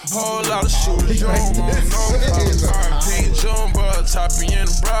Whole lot of shooters, you don't want no Pink Jumbo, topping in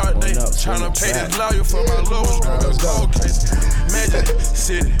the broad day. Tryna pay this lawyer for my lowest cold case. Magic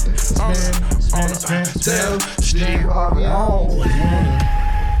City, on the tell Steve Harvey on.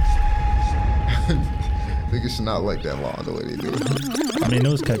 Niggas should not like that long the way they do it. I mean,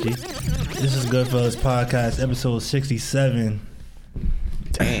 it was catchy. This is Goodfellas Podcast, episode 67.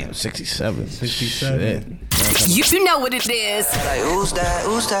 Damn, 67. 67. You know what it is. Like, who's that?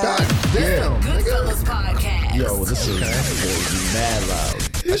 Who's that? God damn, nigga. Goodfellas Podcast. Yo, this is mad loud.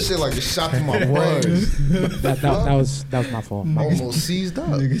 That shit like a shot to my brain. That was my fault. Almost seized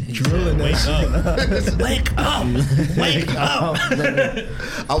up. Drilling that shit. Wake up. Wake up.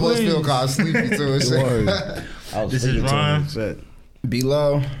 I was feeling kind of sleepy too. And shit. This is Ron.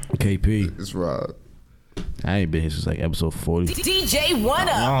 B-Low. KP. It's Rob. I ain't been here since like episode 40. DJ One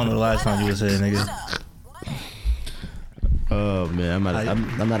Up. I don't know the last time you was here, nigga. Oh man,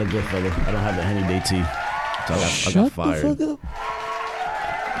 I'm not a good fella. I don't have a Henny Day tea. So I got fired. The fuck up.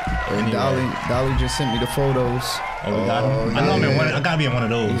 And Dolly just sent me the photos. Oh, we got him? I know I'm in one. I gotta be in one of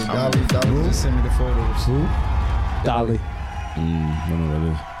those. Dolly just sent me the photos. Who? Dolly. I don't know what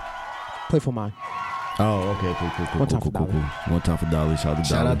that is. Play for mine. Oh, okay, cool. One time for Dolly. One time for Dolly. Shout out to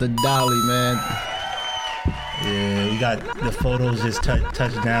Dolly. Shout out to Dolly, man. Yeah, we got the photos just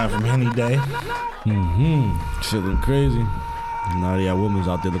touched down from Henny Day. Shit looking crazy. A lot of y'all women's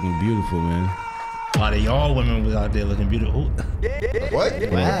out there looking beautiful, man. A lot of y'all women was out there looking beautiful. What?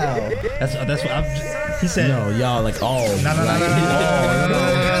 Wow. That's what he said. No, y'all like all. No.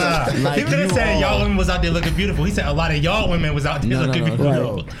 Like He could have said y'all women was out there looking beautiful. He said a lot of y'all women was out there looking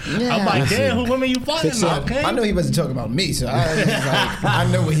beautiful. Yeah. I'm like, damn, who women you following? Okay. I know he wasn't talking about me, so I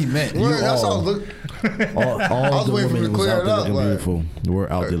know what he meant. That's all. Look. All was the waiting for him women to was clear out it there up, looking like- beautiful. We're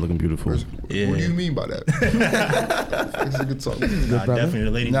out there looking beautiful. Yeah. What do you mean by that? It's a good talk. Nah, definitely, the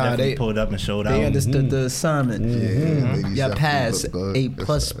lady definitely they pulled up and showed out. They understood the assignment. Yeah, ladies Y'all definitely passed look good.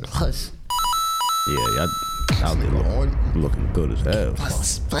 A++. Yeah, y'all out there looking good as hell.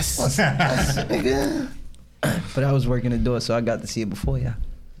 But I was working the door, so I got to see it before y'all.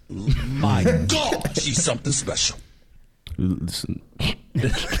 My God, she's something special. Listen,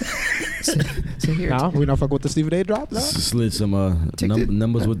 So here, Nah, we not fuck with the Stephen A. drop. Nah. slid some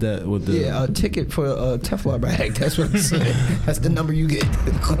numbers with that with the yeah, a ticket for a Teflon bag. That's what I'm saying. That's the number you get.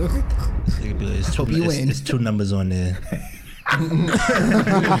 It's two numbers on there.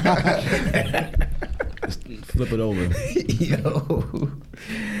 flip it over. Yo.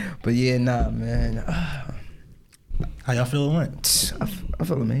 But yeah, nah, man. How y'all feel it went? I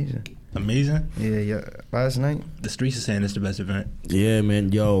feel amazing. Amazing. Yeah. Last night, The streets are saying it's the best event. Yeah, man.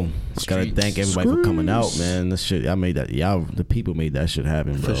 Yo, just gotta thank everybody for coming out, man. This shit, I made that. Y'all, the people made that shit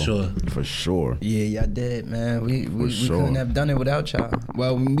happen, bro. For sure. yeah, y'all did, man. We sure. couldn't have done it without y'all.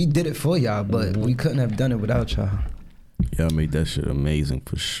 Well, we did it for y'all, but we couldn't have done it without y'all. Y'all made that shit amazing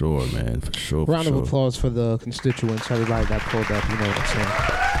for sure, man. For sure. Round of applause for the constituents, everybody that pulled up. You know what I'm saying?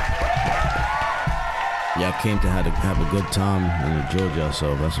 Y'all came to have a good time and enjoyed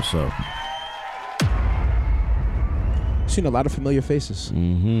yourself. That's what's up. Seen a lot of familiar faces.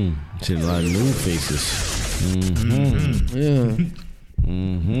 Seen a lot of new faces. Yeah.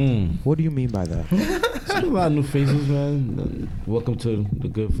 What do you mean by that? Seen a lot of new faces, man. Welcome to the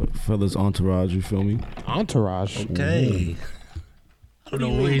Goodfellas entourage. You feel me? Entourage. Okay. I don't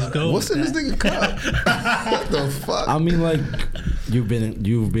know where he's going. What's in this nigga cup? What the fuck? I mean, like you've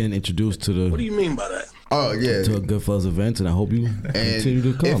been introduced to the. What do you mean by that? Oh yeah. To a Goodfellas event, and I hope you continue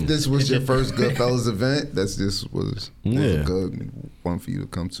to come. If this was your first Goodfellas event, was a good one for you to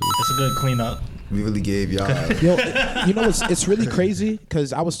come to. It's a good cleanup. We really gave y'all. Yo, you know it's really crazy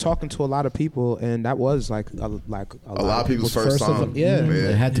because I was talking to a lot of people and that was like a lot of people's first time. Yeah.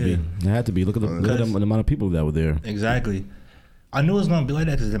 It had to be. It had to be. Look at the amount of people that were there. Exactly. I knew it was gonna be like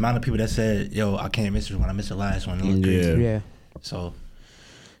that because the amount of people that said, "Yo, I can't miss this one. I missed the last one." It looked crazy. Yeah. So,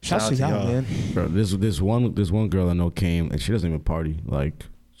 Shouts to y'all, man. Bro, this one girl I know came and she doesn't even party. Like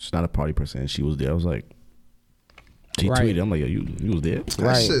she's not a party person. And she was there. I was like, she tweeted. I'm like, yo, you was there.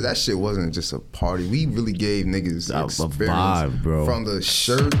 That shit wasn't just a party. We really gave niggas a experience, vibe, bro. From the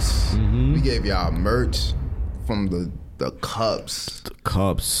shirts, we gave y'all merch. From the cups,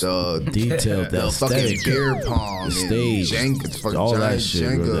 the detail, the fucking aesthetic, beer pong, the stage, Jenga, all that shit,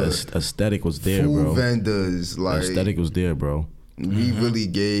 Jenga, bro. The aesthetic was there, food bro. vendors, like the aesthetic was there, bro. We really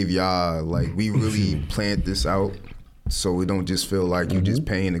gave y'all, like, we really planned this out, so we don't just feel like you just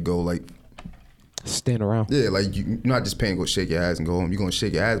paying to go, like, stand around. Yeah, like you're not just paying to go shake your ass and go home. You're gonna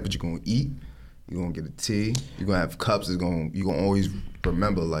shake your ass, but you're gonna eat. You gonna get a tea. You gonna have cups. You gonna always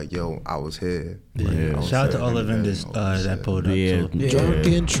remember like, yo, I was here. Yeah. Shout out to all the vendors that pulled up. Yeah. too.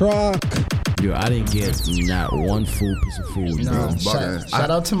 Drunken truck. Yo, I didn't get not one full piece of food. Nah, bro. shout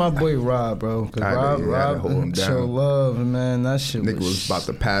out to my boy Rob, bro. 'Cause I had to Rob hold him down. show love, man. That shit Nigga was about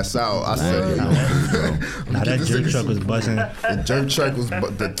to pass out. I said, Now that jerk truck was buzzing. the jerk truck was,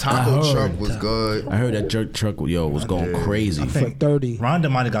 the taco truck was good. I heard that jerk truck, was going crazy. For 30.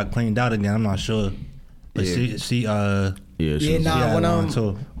 Rhonda might have got cleaned out again. I'm not sure. But Yeah. she Yeah, Yeah, nah.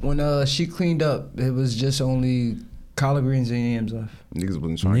 yeah, When she cleaned up, it was just only collard greens and yams left. Niggas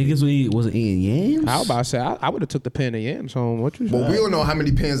wasn't trying to Niggas wasn't eating yams. I was about to say, I would have took the pan of yams home. What you Well, say? we don't know how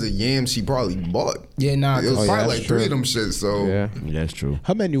many pans of yams she probably bought. Yeah, nah. It was Oh, yeah, probably that's like 3 true. of them shit, so. Yeah. That's true.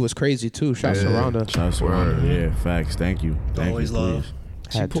 Her menu was crazy too. Shouts to Rhonda. Shout out to Rhonda. Yeah, facts. Thank you. Thank Always you, love. please.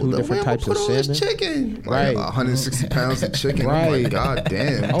 Had Pulled 2 up, different "Where types I'm of gonna put all this salmon. chicken. Right. Like 160 pounds of chicken. I'm Right. like, God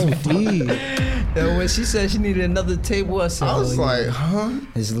damn. Oh, D. Yo, when she said she needed another table, I said, I was oh, like, yeah. huh?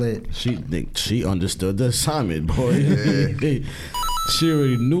 It's lit. She understood the assignment, boy. She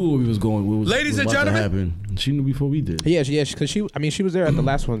already knew what was Ladies and about gentlemen. to happen. She knew before we did. Yeah, because she was there at the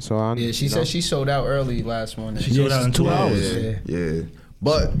last one, so I. Yeah, she said she sold out early last one. She sold out in 2 hours. Yeah.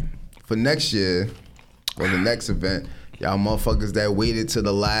 But for next year, or the next event, y'all motherfuckers that waited to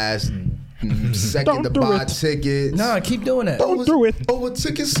the last second Don't to do buy it. tickets. Nah, keep doing that. Don't do it. Oh, a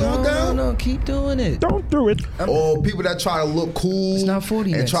ticket sold down? No, keep doing it. Don't do it. Or people that try to look cool It's not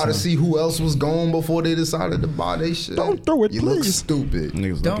 40 and next try to time. see who else was going before they decided to buy their shit. Don't do it, You look please. stupid.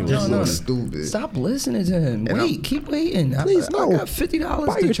 Niggas Don't- looking no, You no. look stupid. Stop listening to him. And Wait, keep waiting. Please, I no. got $50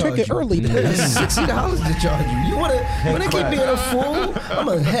 Buy to your charge ticket you. early, please. $60 to charge you. You wanna keep being a fool? I'm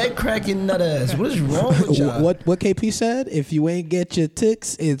a head cracking nut ass. What is wrong with y'all? What KP said? If you ain't get your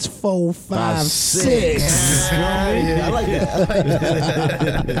ticks, it's 4, 5, 6. Yeah, I like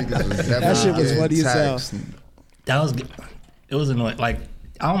that. That shit was funny as hell. It was annoying. Like,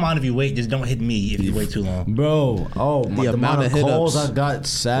 I don't mind if you wait, just don't hit me if you wait too long. Bro, the amount of calls hit-ups. I got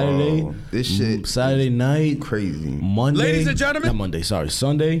Saturday, Bro, this shit Saturday night, crazy. Monday, Ladies and gentlemen. not Monday, sorry,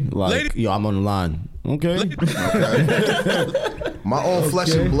 Sunday. Like, Lady- yo, I'm on the line. Okay, My own flesh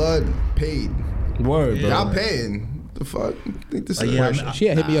and blood paid. word, bro. Y'all paying. The fuck? I think this is yeah, worship. She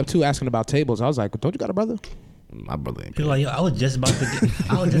had hit me up too, asking about tables. I was like, "Don't you got a brother?" My brother ain't. People like, yo, I was just about to get,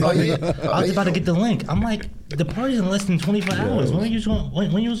 I was just about to get the link. I'm like, the party's in less than 24 hours. When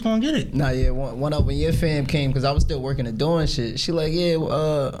you was gonna get it? Nah, yeah, one up when your fam came, because I was still working the door and shit. She like, yeah,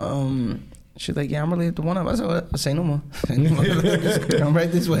 she's like, yeah, I'm really at the one up. I said, what? I say no more. Come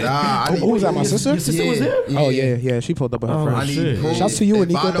right this way. Nah, I need, Who was that? My sister? Your sister was there? Oh yeah. She pulled up with her Oh, friend. I need shit. proof. Shouts to you, If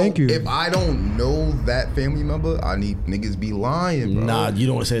I Anika. don't- Thank you. If I don't know that family member, I need niggas be lying, bro. Nah, you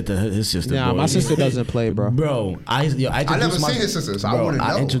don't say it to his sister. Nah, bro. my sister doesn't play, bro. Bro, I I never seen his sister, so I wouldn't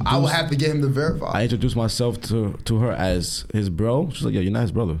know. I would have to get him to verify. I introduced myself to her as his bro. She's like, yo, you're not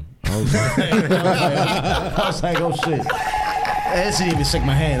his brother. I was like, oh shit. And she didn't even shake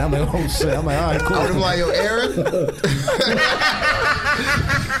my hand. I'm like, oh shit. I'm like, all right, cool. I would have like, yo, Aaron.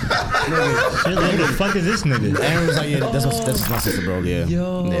 Shit, like, the fuck is this nigga? Aaron was like, yeah, that's my sister, bro. Yeah.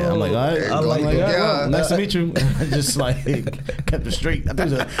 Yo. Yeah. I'm like, all right. I'm like, yeah. well, nice to meet you. Just like kept it straight. I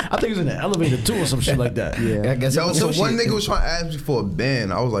think he was in the elevator too or some shit like that. Yeah. I guess Yo, I'm so one associated. nigga was trying to ask me for a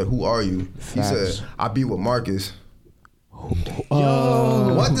band. I was like, who are you? He Facts. said, I be with Marcus.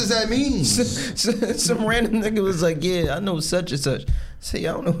 What does that mean? Some random nigga was like, yeah, I know such and such. Say,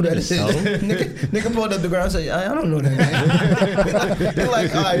 I don't know who that is. nigga pulled up the ground and said, I don't know that man. They're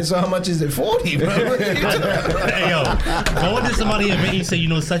like, all right, so how much is it? 40, bro. Hey, yo, going to somebody's event and you say you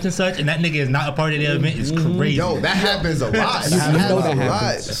know such and such, and that nigga is not a part of their event is crazy. Yo, that happens a lot. You know that a lot,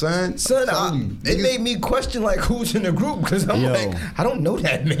 happens. son. Son, Telling you, it niggas- made me question like who's in the group because I'm Yo. like, I don't know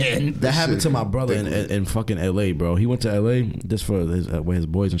that man. That happened shit to my brother in fucking LA, bro. He went to LA just for his, with his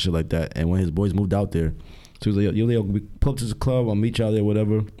boys and shit like that. And when his boys moved out there, so he was like, yo, we pull up to the club, I'll meet y'all there,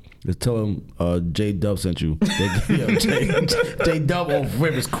 whatever. Just tell him J Dub sent you. J Dub on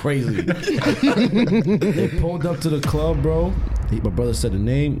Rip is crazy. They pulled up to the club, bro. My brother said the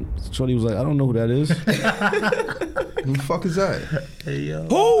name. Shorty was like, I don't know who that is. Who the fuck is that? Hey, yo. I'm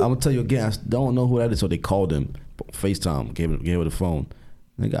gonna tell you again, I don't know who that is. So they called him, FaceTime, gave her the phone.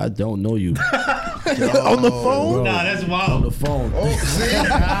 Nigga, I don't know you. On the phone? Bro, Nah, that's on wild. the phone. Oh, see?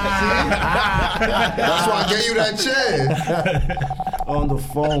 That's why I gave you that chair. On the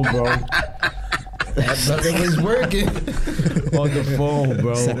phone, bro. That brother was working. On the phone,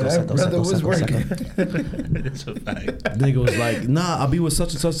 bro. That brother was working. That's a fact. Nigga was like, nah, I'll be with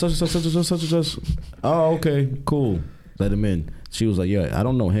such and such, such and such, such and such, such and such. Oh, okay, cool. Let him in. She was like, yeah, I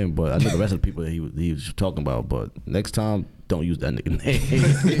don't know him, but I know the rest of the people that he was talking about. But next time, don't use that nigga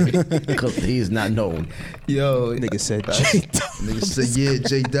name because he's not known. Yo, Nigga said J. Nigga said, yeah,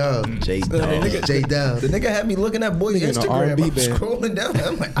 J-Dub. J-Dub. J-Dub. the nigga had me looking at boy's Nigga in a Instagram. R&B I'm band. scrolling down.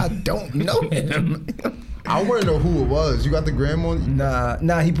 I'm like, I don't know him. I want to know who it was. You got the gram on?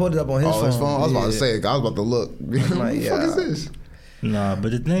 Nah, he pulled it up on his phone. His phone? I was about to Yeah. say, I was about to look. Who the fuck is this? Nah,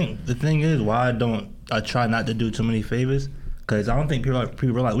 but the thing is, why I try not to do too many favors, because I don't think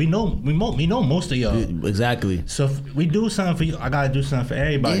people realize we know most of y'all. Exactly. So if we do something for you, I gotta do something for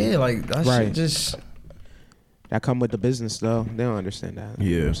everybody. Yeah, like that Right. shit just. That come with the business though. They don't understand that.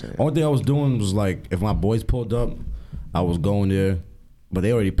 You know what Yeah. I'm saying? Only thing I was doing was like, if my boys pulled up, I was going there, but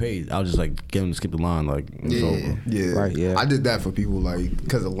they already paid. I was just like get them to skip the line, like it's over. Yeah. Right, yeah. I did that for people, like,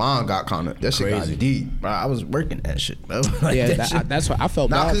 because the line got kind of, that shit Crazy. got deep. Bro, I was working that shit, bro. Like, Yeah, that shit. that's what I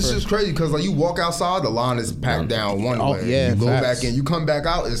felt Nah, bad because for. it's just crazy, because, like, you walk outside, the line is packed down one Oh, way. yeah, You go facts. back in, you come back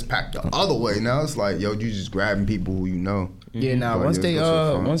out, it's packed the other way. Now it's like, yo, you just grabbing people who you know. Yeah, nah. Like, Once yeah, they go to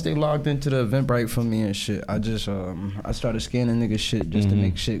the front. once they logged into the Eventbrite for me and shit, I just I started scanning niggas shit just to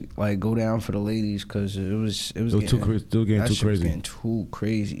make shit like go down for the ladies because it was It was too crazy. Still getting that too shit was crazy. getting too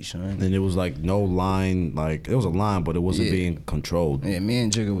crazy, son. And it was like no line. Like it was a line, but it wasn't Yeah. being controlled. Yeah, me and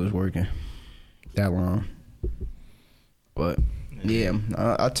Jigga was working that long, but yeah,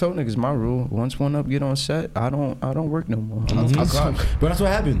 I told niggas my rule: once one up get on set, I don't work no more. But that's what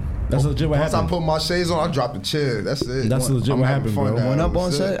happened. That's legit what Once I happened. put my shades on, I drop the chair. That's it. That's legit I'm what having happened, fun bro. now. One up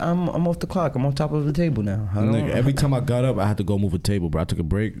on That's it. set, I'm off the clock. I'm on top of the table now. I don't, Nigga, every time I got up, I had to go move a table, bro. I took a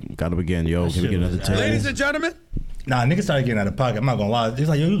break, got up again. Yo, can we get another table? Ladies and gentlemen, Nah, niggas started getting out of pocket. I'm not gonna lie. It's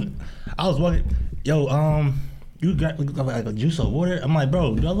like, I was walking, you got like a juice or water? I'm like,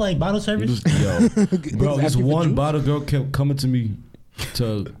 bro, do I like bottle service? Yo, bro, this asking for one juice? bottle girl kept coming to me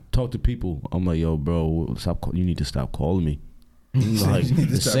to talk to people. I'm like, yo, bro, you need to stop calling me. Like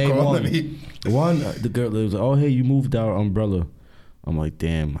the same one. The girl was like, oh hey, you moved our umbrella. I'm like,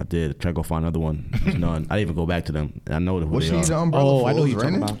 damn, I did. Try to go find another one. There's none. I didn't even go back to them. And I know who What they she need the are. umbrella Oh, for? I know It's who you're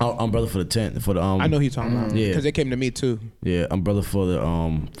talking raining? about. Umbrella for the tent for the I know who you're talking about. Yeah. Because they came to me too. Yeah, umbrella for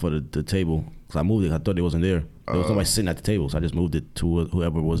the table. Cause I moved it. I thought it wasn't there. There was nobody sitting at the table, so I just moved it to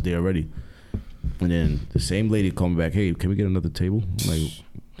whoever was there already. And then the same lady called me back. Hey, can we get another table?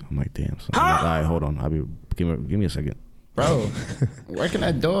 I'm like, damn. So I'm like, all right, hold on. Give me a second. bro. Working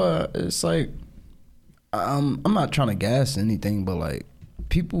that door, it's like I'm not trying to gas anything, but like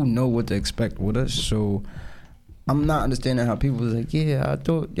people know what to expect with us, so I'm not understanding how people was like, yeah, I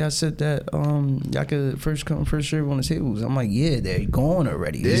thought y'all said that y'all could first come first serve on the tables. I'm like, yeah, they're gone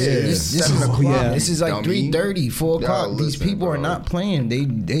already. Yeah, This is 7 o'clock. Yeah. This is like Dummy. 3:30, 4 Y'all o'clock. These listen, people are bro. not playing.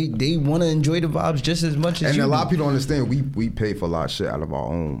 They want to enjoy the vibes just as much as And you a lot do. of people don't understand we pay for a lot of shit out of our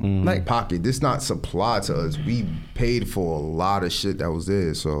own Like- pocket. This not supplied to us. We paid for a lot of shit that was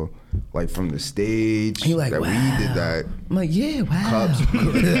there. So like from the stage He like, that wow. we did that. I'm like, yeah, wow. Cups.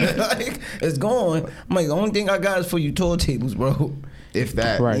 Like, it's gone. I'm like, the only thing I got is for you tour tables, bro. If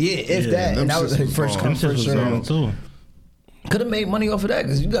that. Right. Yeah, if Yeah, that. them And that was shits like was first gone. come, Them shits first was on serve. too. Could have made money off of that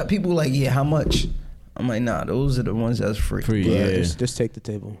because you got people like, yeah, how much? I'm like, nah, those are the ones that's free. Free, But, yeah. Just take the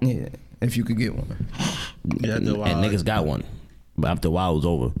table. yeah, if you could get one. Yeah, And niggas got one. But after a while, it was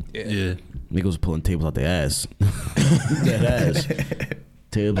over. Yeah. Niggas was pulling tables out their ass. That ass.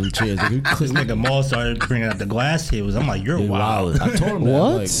 Tables and chairs. Nigga, This nigga Maul started bringing out the glass tables. I'm like, you're they wild. wild. I told him that.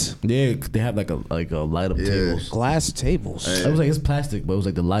 What? Like, they have like a light up Yeah. tables. Glass tables. It was like it's plastic, but it was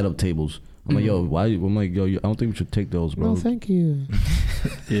like the light up tables. I'm like, yo, why? I'm like, yo, I don't think we should take those, bro. No, thank you.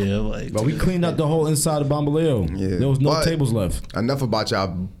 Yeah, like. But we cleaned out the whole inside of Bambaleo. Yeah. There was no But- tables left. Enough about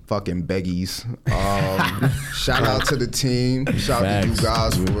y'all fucking beggies. Shout out to the team. Shout out to you Facts.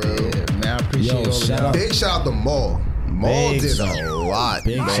 guys for real. Yeah, man, I appreciate Yo, all of shout y'all. out. Big shout out to Maul. Maul Big did shout- a lot.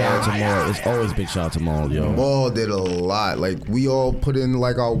 Big man. shout out to Maul. It's always big shout out to Maul, yo. Maul did a lot. Like we all put in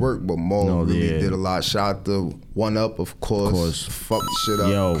like our work, but Maul No, really yeah. did a lot. Shout out to One Up, of course. Fuck shit up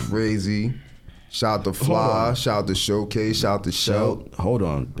Yo. crazy. Shout out to Fly. Shout out to Showcase. Shout out to Shelt. Hold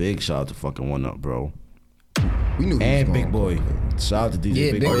on. Big shout out to fucking One Up, bro. We knew he And was Big going. Boy. Shout out to DJ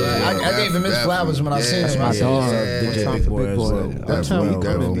Yeah, Big Big Boy. Boy. yeah. I gave him his Definitely. flowers when I seen him. Yeah, I said, yeah. DJ Time Big for Boy Big as Boy. well. That That's time well, for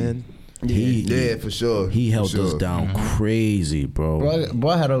coming, bro. man. Yeah, for sure. He held For sure. us down crazy, bro.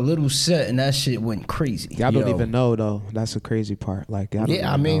 Boy had a little set and that shit went crazy. Y'all don't Yo. even know though. That's the crazy part. Like, y'all don't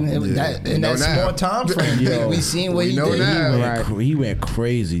Yeah, I even mean, know. it was that in know that now. small time frame, Yo. we seen what We he know did. now. Right. He went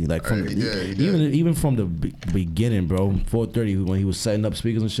crazy, like from He did, he did. even from the beginning, bro. 4:30 when he was setting up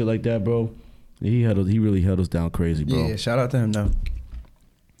speakers and shit like that, bro. He really held us down crazy, bro. Yeah, shout out to him though.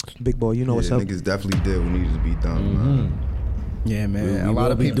 Big Boy, you know what's Yeah, up. niggas definitely did what needed to be done. Man. Yeah, man. We a lot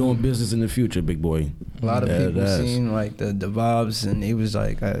will of be people doing business in the future, big boy. A lot of people that's- seen like the vibes, and it was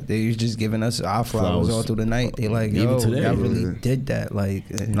like they was just giving us our flowers all through the night. They like, Even yo, today, y'all really yeah. did that. Like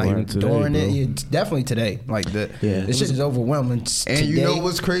Even today, during it, bro. yeah, definitely today. Like this shit is overwhelming. And Today, you know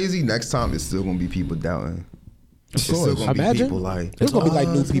what's crazy? Next time it's still gonna be people doubting. It's course. still gonna be Imagine. people like. There's gonna be like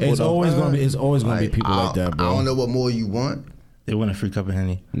new people It's though. always gonna be. It's always gonna be people I, like that, I bro. don't know what more you want. They want a free cup of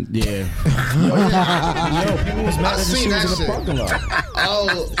Henny. Yeah. Yo, people was mad I that the seen shit that was in the shit. parking lot.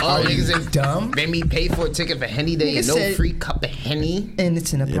 Oh, niggas ain't dumb. Made me pay for a ticket for Henny Day and no said- free cup of Henny. And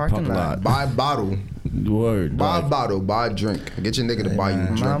it's in a Yeah, parking lot. Buy a bottle. Word. Buy a dog. bottle. Buy a drink. Get your nigga to buy you a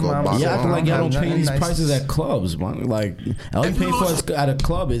drink or a mama- bottle. Yeah, I feel like y'all don't pay Nothing these nice. prices at clubs, man. Like, all you pay for at a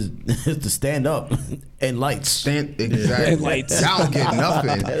club is to stand up and lights. Stand exactly. And lights. Y'all don't get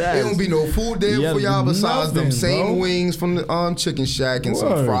nothing. There don't be no food there Yeah, for y'all besides them nothing, same bro. wings from the Chicken Shack and some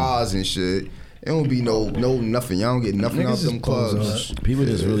Word. fries and shit. It don't be no nothing. Y'all don't get nothing Niggas out is them clubs. People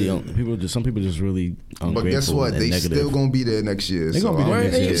just really, some people just really ungrateful. But guess what? and They negative. still gonna be there next year. They so gonna be there I'm-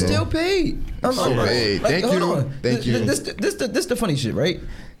 next And year, you bro. still paid. I'm So paid. Thank hold you. on. Thank you. This the funny shit, right?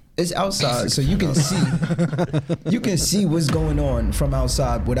 It's outside, so you can see what's going on from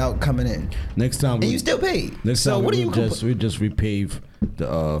outside without coming in, Next time, and you still paid. next so time what we are you? just repave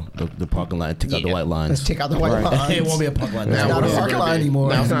the parking lot and take out the white lines. Let's take out the white lines. It won't be a parking lot. It's Now not what a is it parking gonna lot be? anymore.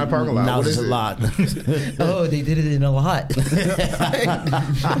 Now it's not a parking lot. Now What it's is a it? lot. Oh, they did it in a lot.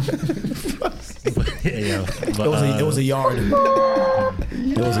 Yeah, but, It was a yard.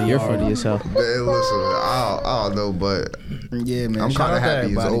 It was a You're yard. funny as hell. Man, listen, I don't know, but Yeah, man. I'm Shout kinda out to happy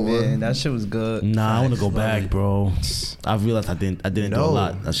it's everybody, over. Man. That shit was good. Nah, I want to go back, bro. I realized I didn't do a No.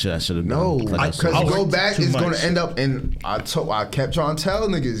 lot. I should have done. no, Like, because I go worked back, too it's gonna much. end up. And I kept trying to tell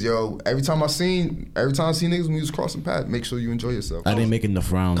niggas, yo, every time I see niggas when we was crossing paths, make sure you enjoy yourself. I didn't make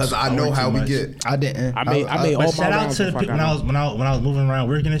enough rounds. Because I know worked how too we much. get. I didn't. I made but all my shout out rounds to the before people when I was moving around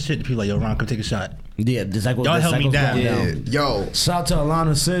working and shit. The people like, yo, Ron, come take a shot. Yeah, the cycle. Y'all the helped me cycle's down. going Yeah. Yo, Shout out to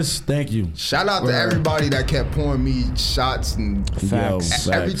Alana, sis. Thank you. shout out to everybody that kept pouring me shots and Facts.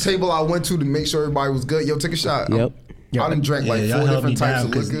 Yo, every facts. table I went to make sure everybody was good. Yo, take a shot. Yep. I done drank like y'all 4 held me different types down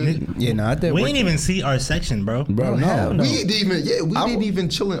of 'cause liquor. Yeah, no, I did. We work- didn't even see our section, bro. Bro, hell no. We didn't even, didn't even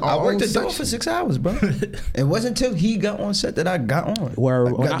chill in our I worked own the door section. for 6 hours, bro. It wasn't until he got on set that I got on. Where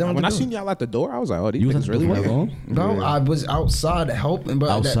I got down when to I do seen it. y'all at the door, I was like, oh, these You niggas was really really working. Bro, I was outside helping, bro.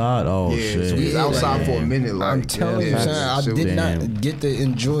 outside. Oh Yeah, shit. so we was outside for a minute. Like, I'm telling you, yeah, son, I shit did was- not Damn. get to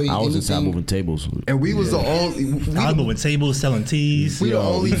enjoy I was inside anything. moving tables. And we was the only. I was moving tables, selling teas. We the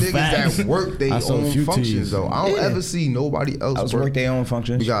only niggas facts. that work their I saw a own few functions teas. though. I don't Yeah. ever see nobody else I was work. work their own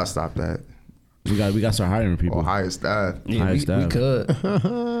functions. We gotta stop that. We got to start hiring people. Or hire staff. Yeah, high we staff. could.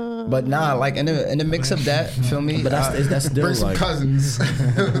 But nah, like in the mix of that, feel me? But that's still Bring some like. cousins.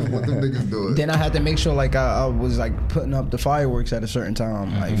 What them niggas doing? Then I had to make sure like I was like putting up the fireworks at a certain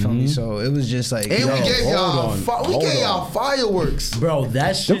time, like feel me. So it was just like, And yo, we gave hold y'all, on, we hold gave on. y'all fireworks. Bro,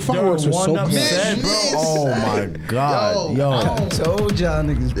 that shit fireworks during were so one cool. upset, bro. Man, Oh my god, Yo, yo. I told y'all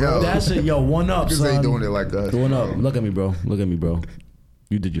niggas, bro. Yo. That shit, yo, one up, Niggas son. ain't doing it like us. One up. Look at me, bro. Look at me, bro.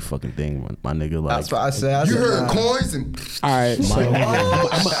 You did your fucking thing, my nigga. Like, That's what I said. You said, heard nah. coins and All right, so My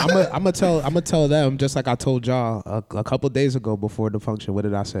nigga. I'm gonna tell them just like I told y'all a couple days ago before the function. What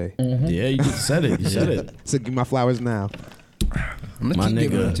did I say? yeah, you just said it. You said it. So give my flowers now. I'm gonna My keep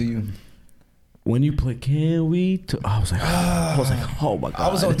giving nigga. it to you. When you play "Can We?" I was like, oh my god.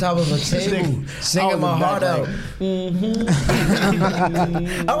 I was on top of a table singing my heart out. I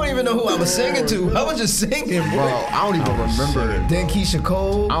don't even know who I was singing to. I was just singing, bro, bro. I don't even remember. Then Keisha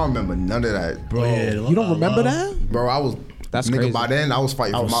Cole. I don't remember none of that, Bro, You don't remember that? bro. I was That's nigga. crazy. By then, I was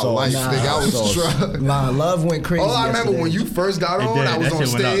fighting for was my so- life. nah, nigga, I was so- struck. My love went crazy. All I remember yesterday. when you first got It on, did. I was That on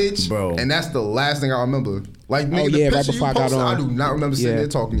shit went up. stage, Bro. and that's the last thing I remember. Like, nigga, the yeah, right picture before you I got posted, I on. do not remember sitting Yeah. there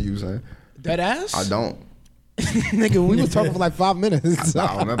talking to you, son. Dead ass? I don't. Nigga, we was talking for like 5 minutes. I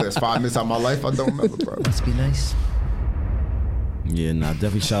don't remember. It's 5 minutes out of my life. I don't remember, bro. Must be nice. Yeah, nah,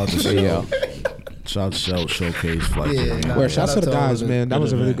 definitely shout out to show. Yeah. Shout out to show, Showcase Flight. Yeah, man. nah. Where shouts to the Shout out to all guys, of man. That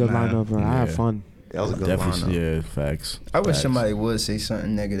was a really good Nah. lineup, bro. I had Yeah. fun. That was a good Definitely, lineup. yeah, facts. I wish Facts. somebody would say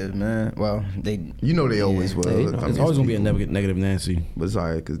something negative, man. Well, they. You know they always will. they know. I There's mean, always gonna be a people- negative Nancy. But it's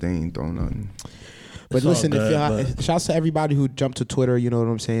alright, because they ain't throwing nothing. But It's all listen, if good, y'all, but- shouts to everybody who jumped to Twitter, you know what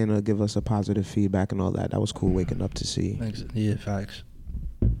I'm saying, give us a positive feedback and all that. That was cool waking up to see. Thanks. Yeah, facts.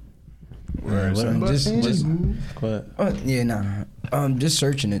 Word, son. Just But yeah, nah. Just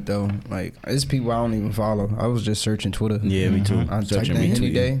searching it though. Like, there's people I don't even follow. I was just searching Twitter. Yeah, me too. I typed Searching, in any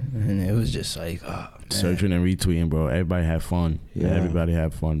retweeting. day, and it was just like, man. Searching and retweeting, bro. Everybody have fun. Yeah. Everybody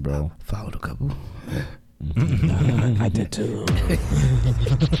have fun, bro. Followed a couple. I did too.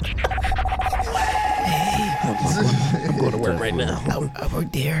 I'm going to work right now. I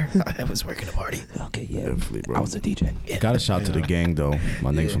worked there. I was working a party. Okay, yeah. Definitely, bro. I was a DJ. Got a shout to the gang though.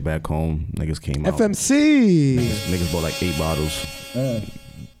 My niggas from back home. Niggas came out. FMC. Niggas bought like 8 bottles.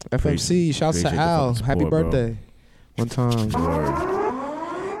 FMC. Shouts Appreciate to the Al. fucking Happy support, bro. birthday. One time.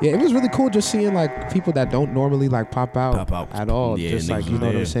 Word. Yeah, it was really cool just seeing like people that don't normally like pop out at all. Yeah, just like, niggas you know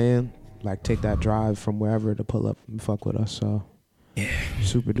what there. I'm saying? Like take that drive from wherever to pull up and fuck with us. So yeah,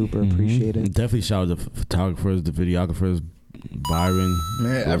 super duper appreciate it. Definitely shout out to the photographers, the videographers, Byron.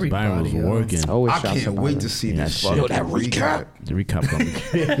 Man, Byron was everybody, yo. working. Always I shouts can't to wait Byron. to see Yeah, this shit. fucking Yo, that recap. The recap gonna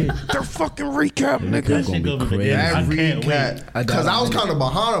be Their fucking recap, the nigga. recap gonna be gonna be crazy. bananas. I Every can't cat. wait. Because I was kind of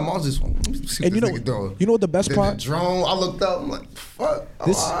behind him. I was just, let me see And what this nigga doing. you know what the best Then part? the drone, I looked up, I'm like, fuck,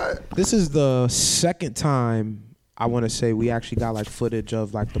 alright. This is the second time I want to say we actually got like footage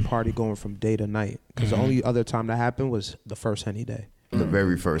of like the party going from day to night. Because the only other time that happened was the first Henny Day. The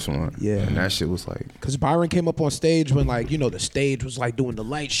very first one. Yeah. And that shit was like, Because Byron came up on stage when like, you know, the stage was like doing the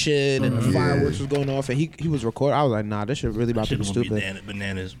light shit and the fireworks was going off and he was recording. I was like, nah, this shit really about to Shit be gonna be stupid.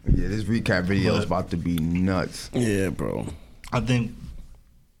 bananas. yeah, this recap video is But- about to be nuts. Yeah, bro. I think.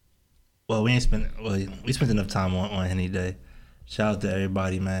 Well, we spent enough time on Henny Day. Shout out to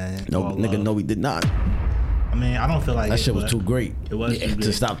everybody, man. No, All nigga, love. no, we did not. I mean, I don't feel like That it, shit was but too great. It was too to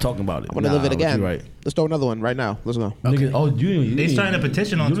good. stop talking about it. I'm going to live it but again. you right. Let's throw another one right now. Let's go. Nigga, oh, you They starting a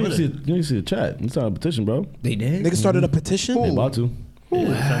petition on you didn't Twitter. see, you didn't see the chat. You started a petition, bro. They did? Niggas started a petition? They about to. Yeah,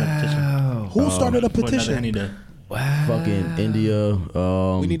 they starting a petition Who started a for another Henny petition? Day. Fucking India.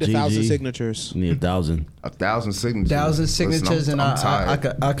 We need 1,000 signatures. We need 1,000. 1,000 signatures. 1,000 Listen, signatures, I'm and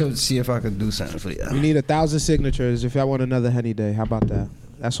tired. I could see if I could do something for you. We need 1,000 signatures if y'all want another Henny Day. How about that?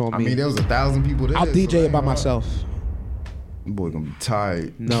 That's on I me. mean, there was 1,000 people there. I'll so DJ it ain't by hard. myself. Boy, gonna be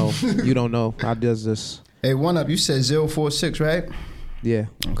tired. No, you don't know. I does this. Hey, one up. You said 046, right? Yeah.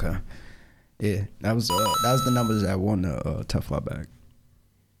 Okay. Yeah, that was the numbers that won the Tough Fly Bag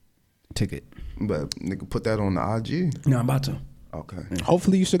ticket. But nigga, put that on the IG. No, I'm about to. Okay.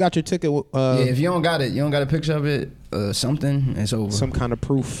 Hopefully you still got your ticket. Yeah, if you don't got it, you don't got a picture of it, something, it's over. Some kind of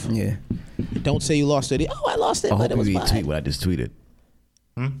proof. Yeah. Don't say you lost it. Oh, I lost it, I but hope it was you ain't fine. tweet what I just tweeted.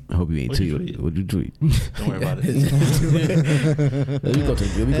 Hmm? I hope you ain't What'd you tweet. tweet? What'd you tweet? Don't worry about it. Let me go to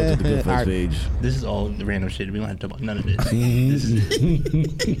the good Alright. first page. This is all the random shit. We don't have to talk about none of this. This is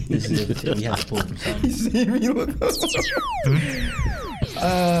it. This is it. We have to pull from something. See me look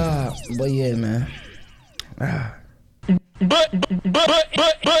but yeah, man.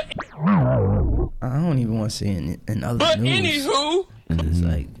 I don't even want to say in other news. It's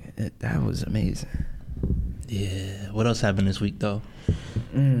like that was amazing. Yeah. What else happened this week though?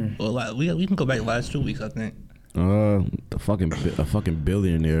 Well, we can go back the last 2 weeks, I think. A fucking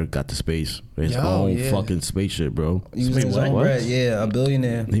billionaire got to space. His Yo, own yeah. fucking spaceship, bro. Using his what? own What? bread, yeah, a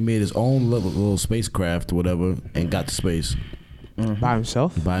billionaire. He made his own little spacecraft, whatever, and got to space By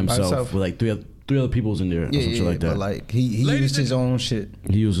himself? by himself. himself. With like three other people's in there, or Yeah, some shit yeah, like that. but like he used his own shit.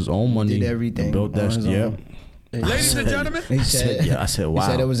 He used his own money, Did everything and built that. on his Yeah. own. Ladies and gentlemen, He said, I said, wow.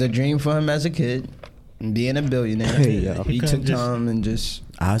 He said it was a dream for him as a kid, being a billionaire. Hey, yo. He He took couldn't just- time and just.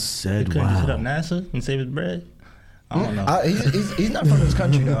 I said, Couldn't just hit up wow. NASA and save his bread. I don't know. He's not from this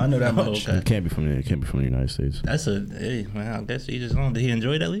country though. I know that Oh, much. okay. It can't be from there. It can't be from the United States. That's a hey man. I guess he just on. Did he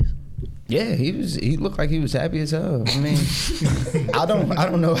enjoy it at least? Yeah, he looked like he was happy as hell. I mean, I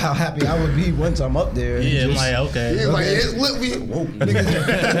don't know how happy I would be once I'm up there. and Yeah, I'm just- like okay. Yeah, like, it's lit. Whoa,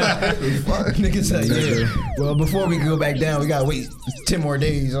 Niggas say, yeah. Well, before we go back down, we gotta wait 10 more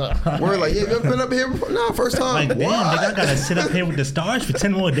days. We're like, yeah, you ever been up here before? No, first time. Like damn, nigga, I gotta sit up here with the stars for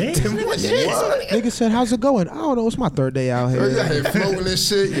 10 more days. What? Nigga said, how's it going? I don't know. It's my third day out You here. got here floating and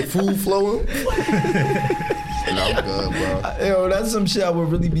shit, your food flowing. And I'm good, bro. Yo, that's some shit I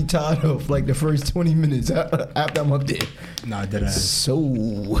would really be tired of, like the first 20 minutes after I'm up there. Nah, did I? So,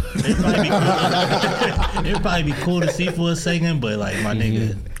 It'd probably be cool to see for a second, but like my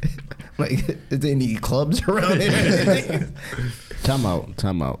nigga, like, is there any clubs around here? Time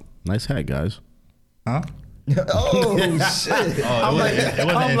out. Nice hat, guys. huh? Oh, shit. Oh, it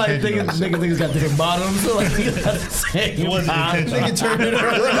wasn't intentional. niggas got different bottoms. So like, It wasn't intentional. Nigga turned it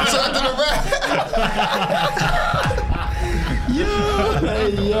around.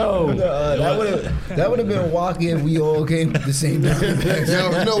 Yo. That would have been walking if we all came at the same time.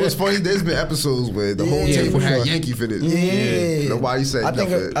 Yo, you know what's funny? There's been episodes where the whole Yeah, table for had sure. Yankee fitted. Yeah. Nobody said I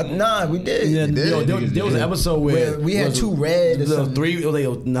think nothing. nah, we did. Yeah, did? yo, there was an episode where Where we had was two red or the something. three.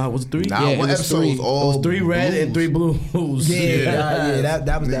 Was it three? Nah, Yeah, one it was episode three. was It all was three red and three blues. blues. That was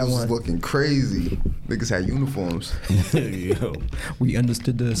Niggas that was one. looking crazy. Niggas had uniforms. Yo. We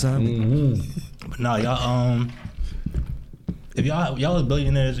understood the assignment. But nah, y'all if y'all was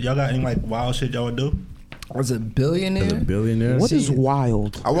billionaires, y'all got any like wild shit y'all would do? Was a billionaire? As a billionaire. What is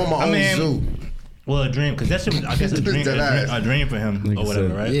wild? I want my own zoo. Well, a dream, because that shit was, I guess, a dream for him or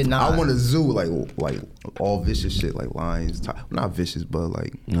whatever, right? Yeah, nah. I want a zoo like all vicious shit like lions, not vicious, but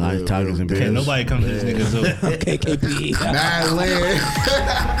like Lions, tigers, and bears. Can't nobody come to this nigga zoo. KKP. mad land.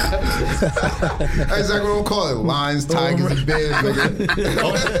 That's exactly what I'm calling it. Lions, tigers, and bears,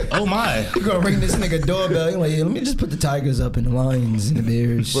 nigga. Oh my. You gonna ring this nigga doorbell? You're like, yeah, let me just put the tigers up and the lions and the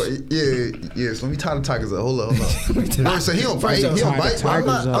bears. But yeah. So let me tie the tigers up. Hold up. So he don't bite. He don't bite.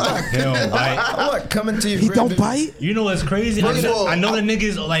 Tigers up. He don't bite. I'm not coming to your He crib don't and- bite? You know what's crazy? First of all, I know the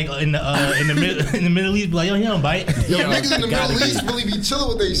niggas like in the Middle East be like, yo, he don't bite. Yo, niggas in the Middle East really be chilling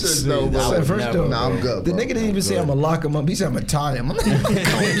with they shit though, bro. So first off, Nah, I'm good. the bro. nigga didn't even say I'm gonna lock him up. He said I'm gonna tie him. I'm not even going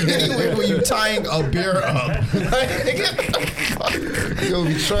anywhere when you tying a bear up. Yo,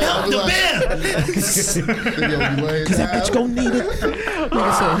 be trying. I was The like, bear. yo, be laying That bitch down. gon' need it.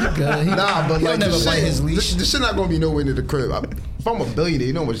 Nigga said he good. Nah, but he'll like never the bite shit, his leash. this shit not gonna be nowhere near the crib. If I'm a billionaire,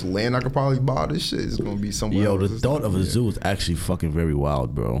 you know how much land I could probably buy. This shit is gonna be somewhere. Yo, else. the thought of a zoo is actually fucking very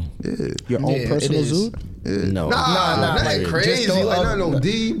wild, bro. Yeah. Your own Yeah, personal it is. zoo? Yeah. No. Nah, like, like just crazy. don't, Like not no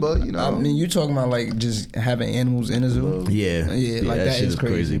D, but you know. I mean, you talking about like just having animals in a zoo? Yeah. Yeah, like that shit is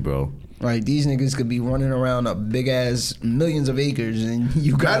crazy, bro. Like these niggas could be running around a big ass millions of acres, and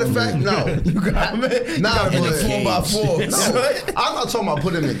you got Matter of fact, no. you got him in but- the 4x4. No, I'm not talking about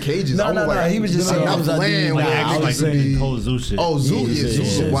putting them in cages. No, I'm no, like, he was just saying- enough land Like where actually I like was be. whole zoo shit. Oh, zoo, yeah,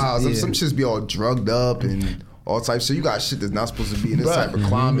 zoos yeah, are wild. yeah. Some shits be all drugged up and all types. So you got shit that's not supposed to be in this type of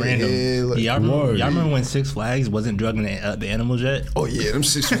climate. Random. here. Like, Y'all remember when Six Flags wasn't drugging the animals yet? oh yeah, them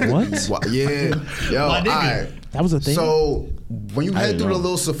shits. What? Yeah, yo, My nigga. alright. That was a thing? So when you head didn't through the know.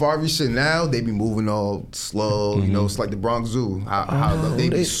 little safari shit now, they be moving all slow. You know, it's like the Bronx Zoo. How they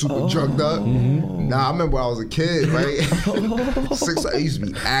be super drugged up. Nah, I remember when I was a kid, right? I used to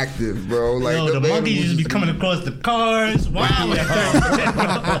be active, bro. Like Yo, the them monkeys animals just be coming across the cars. Wow.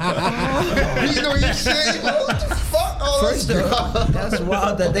 You know what you say? What the fuck? Oh, First off, that's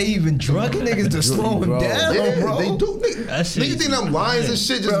wild that they even drugging niggas to slow them down, yeah, bro. they do. That shit Nigga is think them lions and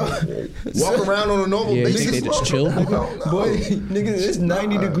shit just walk around on a normal Yeah, you basis? think they just chill? Boy, niggas, it's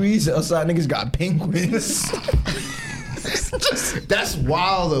 90 degrees outside. Niggas got penguins. That's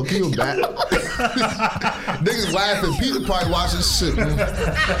wild though. Can you imagine? Niggas laughing. Peter probably watching this shit.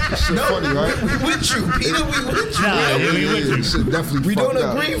 This shit funny, right? We with you, Peter. We with you. Nah, yeah, we with you. This shit definitely We don't fucked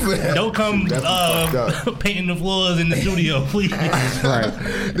up. agree with that. Don't come fucked painting the floors in the studio, please. Right.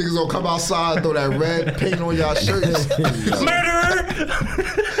 Niggas gonna come outside, throw that red paint on y'all shirts. Murderer!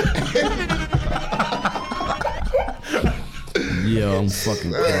 Yo, I'm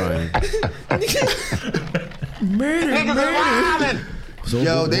fucking crying. So,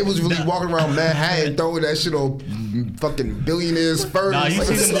 Yo, they was really walking around Manhattan throwing that shit on fucking billionaires first. Nah, you Like,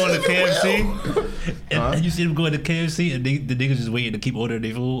 see them going to KFC? And you see them going to KFC and the niggas just waiting to keep ordering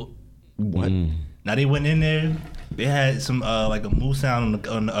their food? What? Now they went in there, they had some like a moose sound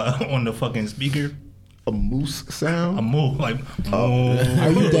on the fucking speaker. A moose sound? A moo, like moo. Are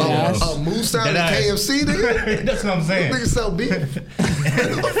you dead ass? A moose sound at Dead ass. KFC, nigga? That's what I'm saying. Niggas sell beef.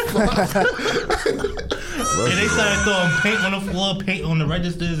 And they started throwing paint on the floor, paint on the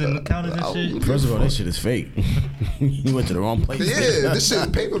registers and the counters and shit. first of all, that shit is fake. You went to the wrong place. Yeah, this shit is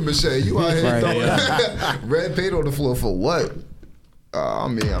paper mache. You out here Right, throwing red paint on the floor for what? I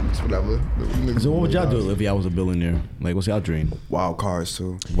mean, I'm just whatever. So what would y'all do if y'all was a billionaire? Like, what's y'all dream? Wild cars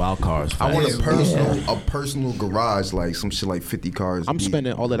too. Wild cars. I want facts. a personal garage, like some shit like 50 cars. I'm deep,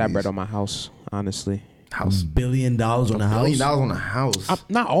 spending all of that please. bread on my house, honestly. house. $1 billion on a $1 house. billion on a house.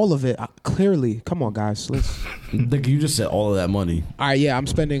 Not all of it. Clearly, come on, guys. Let's. Think you just said all of that money. All right, yeah, I'm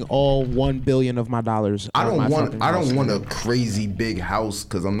spending all $1 billion of my dollars. I on my don't fucking want. I house. don't want a crazy big house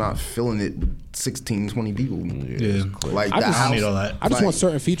because I'm not filling it with 16, 20 people. Yeah. Like I the just house. need all that. I just like- want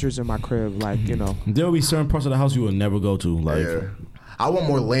certain features in my crib, like you know. There will be certain parts of the house you will never go to. Like, Yeah. I want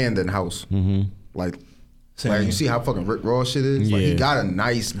more land than house. Like. Same. Like you see how fucking Rick Ross shit is. Like he Yeah. got a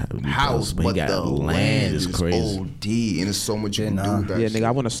nice house, but he but got the land land is is crazy. OD, and there's so much you can nah. do with that. Yeah, shit. nigga,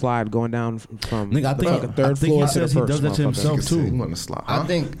 I want to slide going down from Nigga, I the think- fucking I third think floor he to the says he first. does that to motherfucker. himself. Nigga said too. he want to slide. I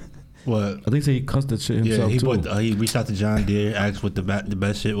think What? I think he cussed that shit Yeah, himself he too. bought. He reached out to John Deere, asked what the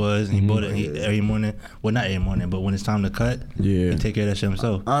best shit was, and he bought it every morning. Well, not every morning, but when it's time to cut, Yeah. he take care of that shit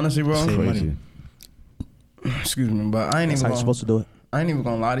himself. honestly, bro. Save Crazy. money. Excuse me, but I ain't That's even how you're gonna, supposed to do it. I ain't even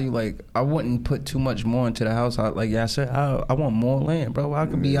gonna lie to you. Like, I wouldn't put too much more into the house. Like I said, I want more land, bro. I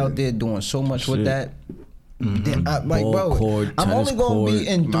could be out there doing so much Shit. with that. Then like, Ball bro, court, I'm tennis only gonna court, be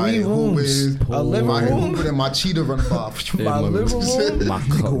in My 3 rooms: Hoover, a living my room, Hoover and my cheetah running by. my living room, My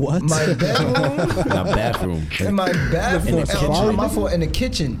cup. What? my bedroom, My bathroom. and my bathroom. In the kitchen? My fault, in the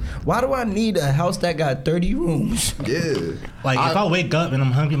kitchen. Why do I need a house that got 30 rooms? Yeah. Like if I wake up and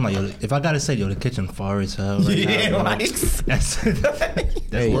I'm hungry, I'm like, yo, if I gotta say, yo, the kitchen far as hell right now, bro. like That's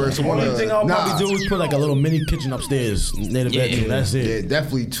Where's The only thing I'll probably do is put like a little mini kitchen upstairs near the bedroom. That's Yeah, it.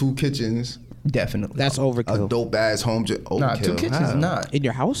 definitely 2 kitchens. definitely. That's A overkill. dope ass home gym. Nah, 2 kitchens, not. In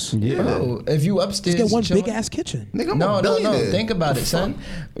your house? Bro, if you upstairs, Just get one chilling- big ass kitchen. Nigga, I'm No, a no, billionaire. no. Think about it, son.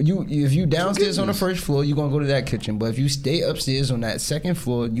 If you downstairs on the kitchens. first floor, you're gonna go to that kitchen. But if you stay upstairs on that second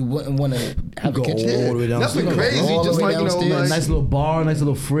floor, you wouldn't want to have Go a kitchen. all the way That's downstairs. been crazy. all the Just way like, you know, downstairs. like, Nice little bar, nice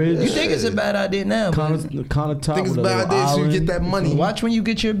little fridge. You think it's a bad idea now? But Countertop. I think it's a with bad little idea so you island. get that money. watch when you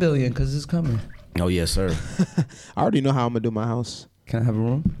get your billion, because it's coming. Oh yes, sir. I already know how I'm gonna do my house. Can I have a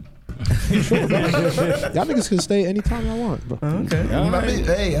room? Y'all niggas can stay anytime I want, bro. Okay.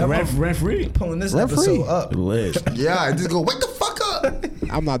 Hey, I'm Rent free. pulling this Rent episode free. up. Lit. Yeah, I just go, wake the fuck up.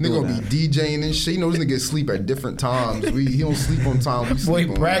 I'm not Nigga doing gonna that. be DJing and shit. You know, this nigga sleep at different times. He don't sleep on time. We Boy, sleep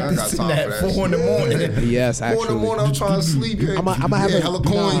on. I ain't got practicing time at for 4 in the morning. Yes, 4 in the actually. morning, I'm trying to sleep. I'ma have yeah, a- hella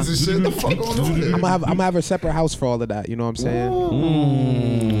coins and shit. The fuck going on there? I'm gonna have a separate house for all of that. You know what I'm saying?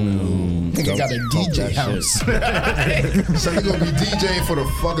 Nigga got a DJ house. So he gonna be DJing for the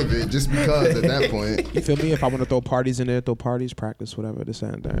fuck of it, just because at that point. You feel me? If I want to throw parties in there, throw parties, practice, whatever, this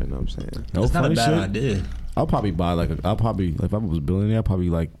and that. You know what I'm saying? No It's not a funny bad shit. idea. I'll probably buy like if I was a billionaire, I'll probably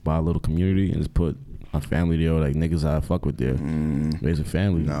like buy a little community and just put my family there, or like niggas I fuck with there. Raise a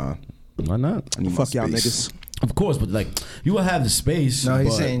family. Nah. Why not? I need my Fuck y'all space. niggas. Of course, but like you will have the space. No, he's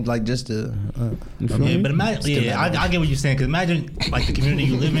but- saying like just to. You feel Yeah, me? but imagine, I get what you're saying. Cause imagine like the community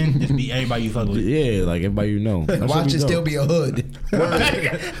you live in, just be everybody you fuck with. Yeah, like everybody you know. That Watch should it dope. still be a hood.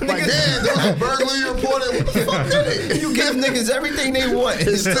 Like, damn, there was a burglary reported. What the fuck did it? You give niggas everything they want.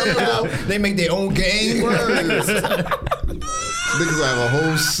 Instead of they make their own game. Words. Niggas have a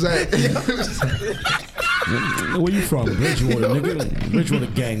whole set. Where you from? Bridgewater, nigga. Bridgewater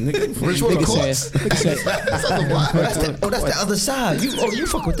gang, nigga. Bridgewater Nigga Courts. said, nigga said, That's not the black. That's the other side. You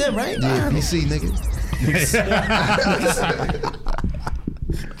fuck with them, right? Yeah, let me see, nigga.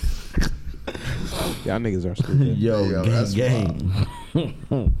 y'all niggas are stupid. Yo, Yo, gang, that's gang.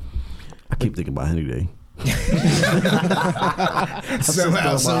 I keep thinking about Henny Day.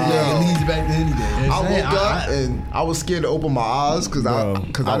 Somehow, someday it leads back to any day. I woke up and I was scared to open my eyes because Bro, I I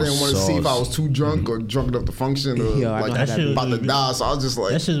didn't was want to see if I was too drunk Mm-hmm. or drunk enough to function or Yo, I know like how that shit about to was- die. So I was just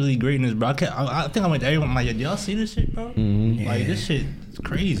like, That shit's really greatness, bro. I think I went to everyone. I'm like, yo, do y'all see this shit, bro? Like this shit is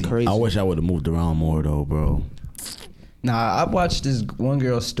crazy. Crazy. I wish I would have moved around more though, bro. Nah, I watched this one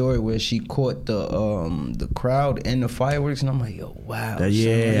girl's story where she caught the crowd and the fireworks, and I'm like, yo, wow.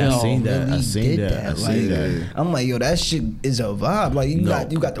 Yeah, I son, seen yo, that. really I seen did that. I Like, seen that. I'm like, yo, that shit is a vibe. Like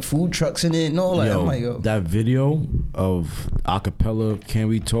you got the food trucks in it and all that. Yo, I'm like, yo, that video of acapella "Can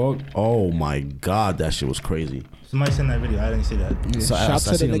We Talk"? Oh my god, that shit was crazy. Somebody sent that video. I didn't see that. So Shout I to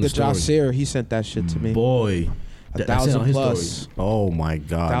the seen it on nigga Josh story. Sear. He sent that shit to me. Boy, I seen it on 1,000 his plus. story. Oh my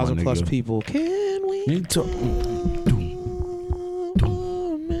god, 1,000 my plus nigga. people. Can we? You talk-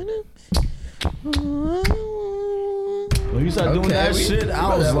 When you start doing Okay, that we- shit, we I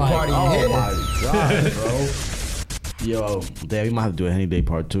about to was have a like, party oh here. my god, bro. Yo, damn, we might have to do a Henny Day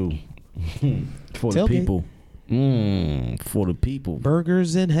part 2 for the Tailgate. people. For the people.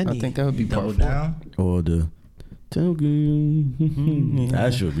 Burgers and Henny. I think that would be Double part 4. down. Or the tailgate.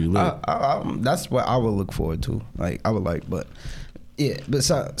 That should be lit. That's what I would look forward to. Like I would like, but yeah. But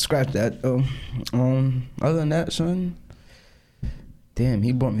scratch that. Other than that, son. Damn,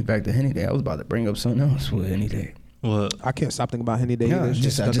 he brought me back to Henny Day. I was about to bring up something else with Henny Day. What? I can't stop thinking about Henny Day. Yeah, either. It's I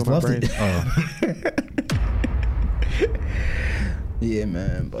stuck just in my loved brain. it. Yeah,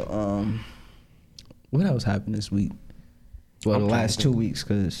 man. But what else happened this week? Well, I'm the trying last to 2 weeks,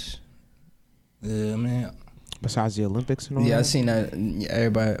 cause Yeah, man. Besides the Olympics and all yeah, I that. seen that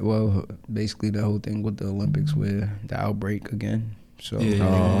everybody. Well, basically the whole thing with the Olympics with the outbreak again. So Yeah. they don't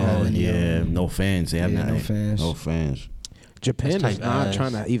have Oh any, yeah, no fans. They have yeah, not. no fans. No fans. Japan That's is type not ass.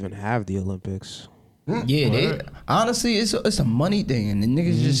 trying to even have the Olympics. Yeah, they honestly it's a money thing, and the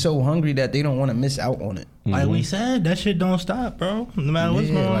niggas just so hungry that they don't want to miss out on it. Like we said, that shit don't stop, bro. No matter what's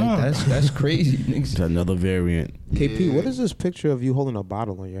Yeah, going like on. that's crazy. It's Niggas. another variant. KP, what is this picture of you holding a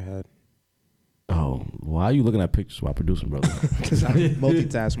bottle on your head? Oh, why are you looking at pictures while producing, brother? Because I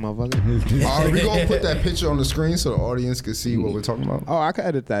multitask, motherfucker. Are we gonna put that picture on the screen so the audience can see what we're talking about? Oh, I could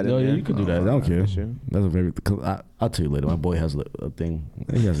edit that. No, in yeah, there. you could do that. I don't care. That's a very. I'll tell you later. My boy has a thing.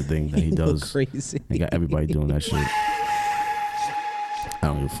 He has a thing that he You does. crazy. He got everybody doing that shit. I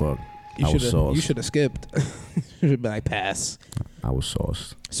don't give a fuck. I was sauced. You should have skipped. You should be like, pass. I was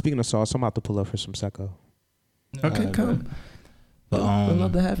sauced. Speaking of sauce, I'm about to pull up for some Secco. Okay, come. But I'd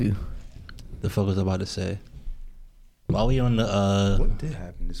love to have you. the fuck was I about to say? While we on the What did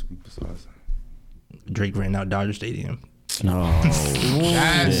happen this week besides? Drake ran out Dodger Stadium. No.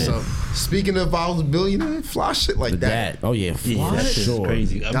 That's speaking of I was a billionaire, fly shit like that. Oh yeah, Yeah, that shit's sure.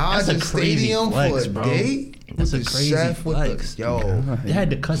 crazy. Dodger That's a crazy Stadium flex, for a bro. day? That's a With the crazy chef with the- flex. yo, They had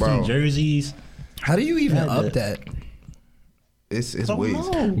the custom Bro. jerseys. How do you even Yeah, up that- that? it's I don't ways.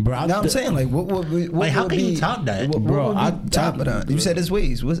 know. Bro, No, I'm saying like what Like, how would can you be- top that? What, Bro, what would I be top top it. You said it's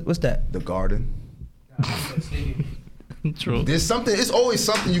ways. What's that? The Garden. True. There's something. It's always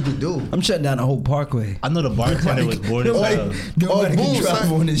something you could do. I'm shutting down the whole parkway. I know the bartender was bored as hell. Nobody can drive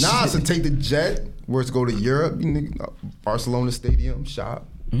son. on this Nah, shit. so take the jet. Where it's go to Europe, you nigga, Barcelona Stadium, shop.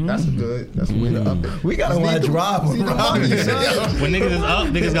 That's good. That's a way to up it. We gotta Just watch need the- Rob. need the money, son. When niggas is up,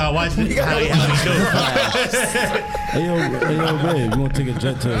 niggas gotta watch this. How they do. Hey yo, babe, you want to take a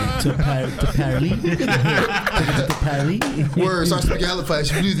jet to Paris? Take it to Paris? Word, so I speak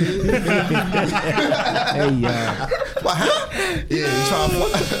Halifax. You do that. Hey, yeah. What, huh? Yeah, you trying to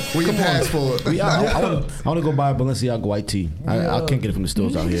where your passport? I want to go buy a Balenciaga white tee. I can't get it from the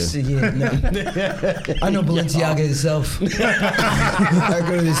stores out here. Yeah, no. I know Balenciaga himself. I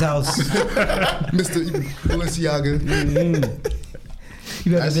go to his house. Mr. Balenciaga.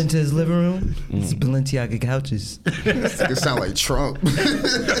 You ever been to his living room? It's Balenciaga couches. It sound like Trump.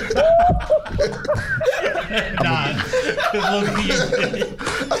 Nah,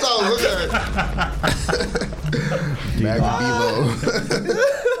 That's all I was looking at. Maggie B-Lo.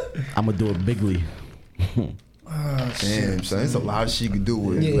 I'm gonna do it bigly. Damn, son, it's a lot of shit you could do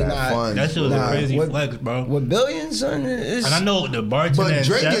with Yeah, that nah, fun. that shit was Nah, a crazy what- flex, bro. With billions, son, it's... And I know the bartender. But and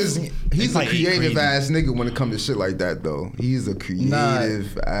Drake chef, is, they he's a probably eat creative crazy. ass nigga when it comes to shit like that, though. He's a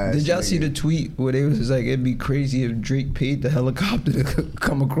creative ass Did y'all nigga. see the tweet where they was just like, it'd be crazy if Drake paid the helicopter to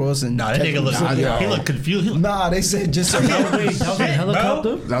come across and... Nah, that catch nigga him look. slipping? He look confused. He look, Nah, they said just so That was a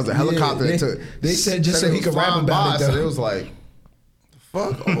helicopter. That was a helicopter Yeah, that took. they said just so it he was could rap flying about it, So though. it was like,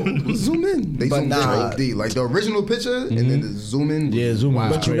 fuck, oh, zoom in. They But zoomed nah. in OD. Like the original picture and then the zoom in. Yeah, zoom in. Wow.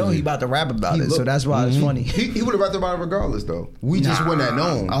 But you know he about to rap about He it, so looked- that's why it's funny. He would have rapped about it regardless, though. We just wouldn't have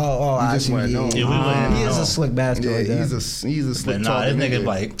known. Oh, we I just see. wouldn't have known. Yeah, we wouldn't have He is known. a slick bastard Yeah, like that. he's a but slick nah, this talking nigga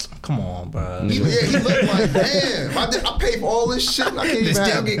like, come on, bro. He looked like, damn, I paid for all this shit and I can't even Still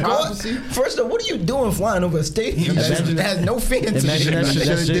have get caught. privacy. First of all, what are you doing flying over a stadium that Imagine- has no fans? imagine that shit-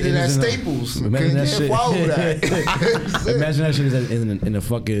 Should have did it at is in a- Staples. Imagine that shit. Follow that. Imagine that shit is in the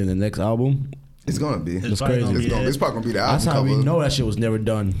fucking the next album. It's gonna be. It's It's probably crazy. gonna be it. probably gonna be the That's album how we cover. know that shit was never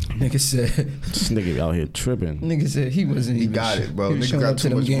done. Nigga said, This nigga out here tripping. nigga said he wasn't. He even got it, bro. He was Niggas showing got up to too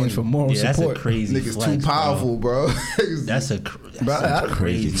them much games money. for moral Yeah, that's a support. crazy Niggas flex, too powerful, bro. That's a Bro,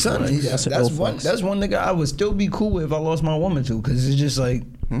 crazy son, flex. that's one. That's one nigga I would still be cool with if I lost my woman to, because it's just like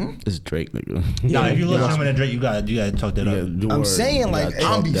It's Drake, nigga. Nah, if you look at him in Drake, you gotta talk that up. I'm saying, like,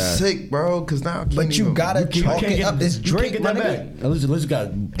 I'm be sick, bro, because now I can't But you even- gotta chalk it up. It's You can't Drake, get my that nigga. back. At least got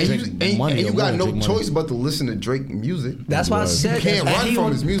And Drake you, money. and you or got more no Drake money. choice but to listen to Drake music. That's why I Word. said You can't that. run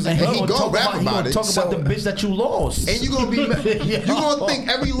from his music. And he gonna gonna talk rap he about gonna it. Talk about So- the bitch that you lost. And you gonna be, you gonna think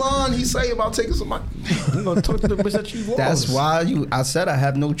every line he say about taking some money. You gonna talk to the bitch that you lost. That's why I said I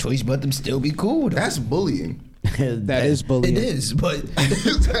have no choice but to still be cool with him. That's bullying. That is bullying. It is, but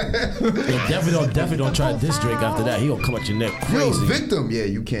Definitely don't try this Drake after that. He gonna come at your neck You're a crazy. victim. Yeah,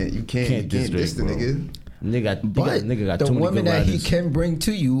 you can't diss Drake, the bro. nigga. Nigga got the too many women good that he riders. can bring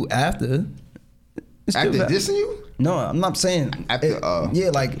to you after. it's still After va- dissing you? No, I'm not saying After, yeah,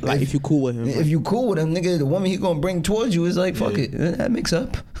 like Like if you cool with him. if you cool with him, nigga, the woman he gonna bring towards you is like, fuck it, that makes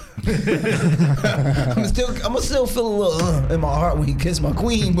up. I'm still feel a little in my heart when he kissed my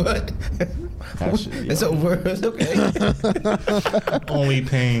queen, but it's over. It's okay. Only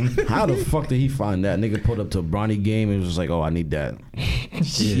pain. How the fuck did he find that? Nigga pulled up to a Bronny game and was just like, oh, I need that.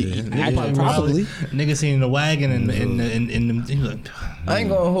 Probably. Nigga seen the wagon and the he was like, I ain't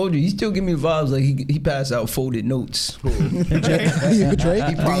gonna hold you. He still give me vibes like he passed out folded notes. Drake?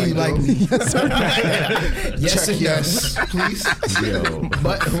 He probably like me. Yes, Check and yes, please. Yo.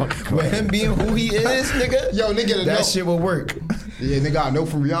 But with him being who he is, nigga, Yo, nigga, that no. shit will work. Yeah, nigga, I know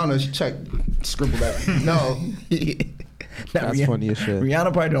from Rihanna. She check, scribble that. No. That's funny as shit.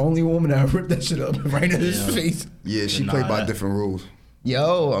 Rihanna probably the only woman that ripped that shit up right in his face. Yeah, she Nah, played by that- different rules.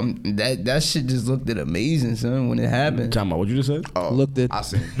 Yo, that shit just looked amazing, son, when it happened. Time out. What you just said? Oh, Looked it. I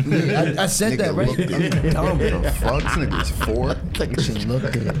seen. I said that, right? Dumb. The fuck, this nigga's 4. Shit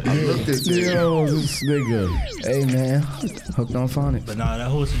looked good. I looked at this. Yo, this nigga. Hey, man. Hooked on phonics. but nah, that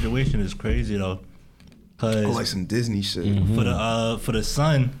whole situation is crazy though. Cause Oh, like some Disney shit. for the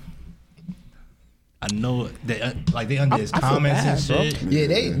son, I know they they under his I feel comments bad, and bro. shit. Yeah,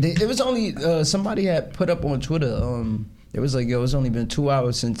 they it was only somebody had put up on Twitter. It was like, yo, it's only been 2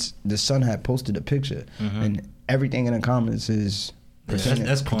 hours since the son had posted a picture, and everything in the comments is That's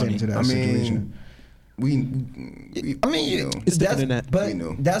pertaining corny. to that I situation. mean, It's the that's, internet. but We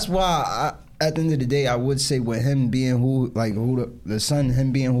know. that's why at the end of the day, I would say with him being who the son,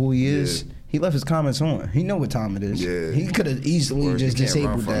 him being who he is. Yeah. He left his comments on. He know what time it is. Yeah. He could have easily Word, just you can't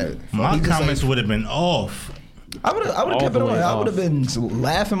run disabled from that. it. My He just comments like- would have been off. I would have kept the it on. way I off. would have been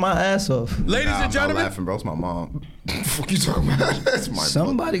laughing my ass off. Ladies nah, and I'm gentlemen, not laughing, bro. It's my mom. Fuck you talking about? That's my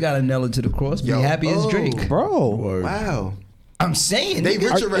Somebody got to nail it to the cross. Be Yo, happy as Drake. Bro. Wow. I'm saying, They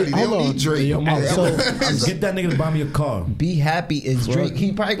nigga, rich already. They hold don't on. need Drake. Yo, mom, So- get that nigga to buy me a car. be happy as Drake.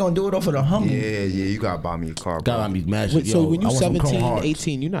 He probably gonna do it off of the humble. Yeah, you gotta buy me a car, bro. God, I'm mad. Wait, so when I you want some Chrome 17, Hearts.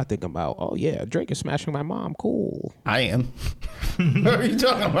 18, you're not thinking about, oh yeah, Drake is smashing my mom. Cool. I am. What are you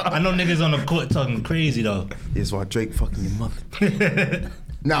talking about? I know niggas on the court talking crazy though. It's why Drake fucking your mother.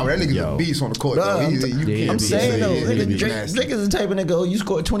 Nah, that nigga's Yo. a beast on the court, Nah, though. I'm You can't I'm be saying though, yeah, nigga, he be Drake nasty. is the type of nigga. Oh, you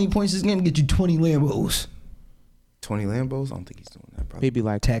scored 20 points this game, get you 20 Lambos. 20 Lambos? I don't think he's doing that, bro. Maybe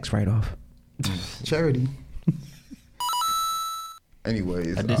like Tax write off. Charity.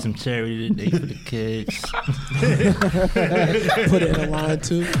 Anyways, I did some charity today for the kids. put it in a line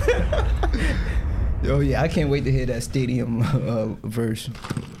too. Yo, yeah, I can't wait to hear that stadium verse.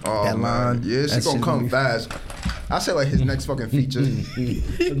 oh, that man. line, Yeah, that shit gonna shit come gonna be- fast. I say like his next fucking feature.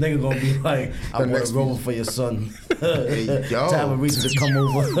 The nigga gonna be like, I The want next a rover for your son. Hey, yo. Time of reason to come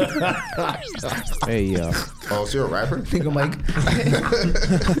over. Hey, yo. Oh, so you're a rapper? Think I'm like,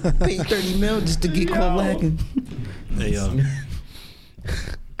 pay 30 mil just to get caught lacking. Hey, yo.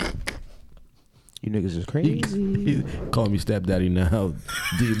 You niggas is crazy. Call me stepdaddy now.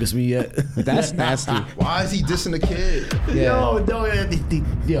 Do you miss me yet? That's nasty. Why is he dissing the kid? Yeah.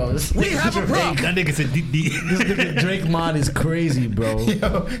 Yo, this we have a problem. That nigga said deep. this nigga Drake mod is crazy, bro.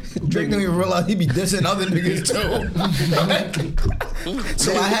 Yo, Drake don't even realize he be dissing other niggas too.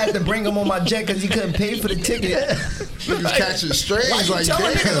 So I had to bring him on my jet because he couldn't pay for the ticket. Niggas catching strays Why you like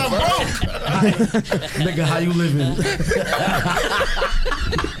telling niggas damn, I'm bro. broke? Nigga, how you living?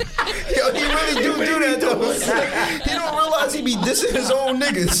 Yo, he really do that though. He don't realize he be dissing his own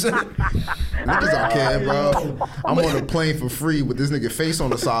niggas. Niggas don't care, bro. I'm on a plane for free with this nigga face on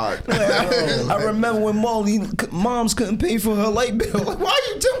the side. I remember when moms couldn't pay for her light bill. Like, why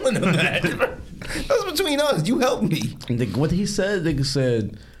are you telling them that? That's between us. You helped me. Nigga, what he said? Nigga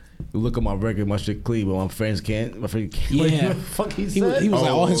said, "You look at my record, my shit clean, but my friends can't." My friend can't. Yeah. Like, what the fuck he He said? was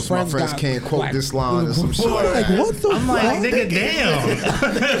like, all his so my friends friends got can't quote like, this line or some shit. Like, what the I'm like, fuck? nigga,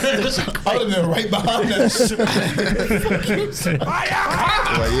 damn. I would have been right behind that shit.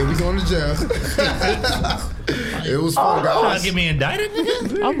 Like, yeah, we going to jail. It was fun, Trying guys. to get me indicted,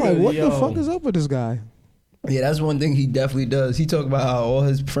 nigga? I'm like, what Yo. the fuck is up with this guy? Yeah, that's one thing he definitely does. He talk about how all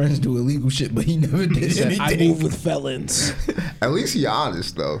his friends do illegal shit, but he never did anything. I move with felons. At least he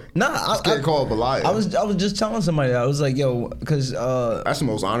honest though. Nah, Just get called a liar. I was just telling somebody that. I was like, yo, because That's the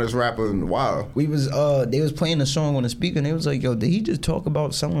most honest rapper in the wild. we was they was playing a song on the speaker and they was like, yo, did he just talk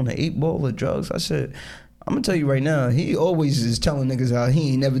about selling an 8-ball of drugs? I said, I'm gonna tell you right now, he always is telling niggas how he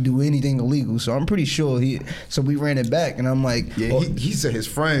ain't never do anything illegal. So I'm pretty sure so we ran it back and I'm like, Yeah, oh, he said his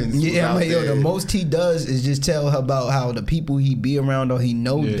friends. was yeah, I'm out like, yo, there. the most he does is just tell her about how the people he be around or he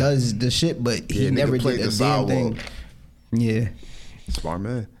know does the shit, but he Yeah, nigga never played did a the damn sidewalk. thing. Yeah. Smart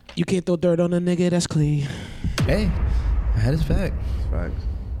man. You can't throw dirt on a nigga that's clean. Hey, I had his back. Facts.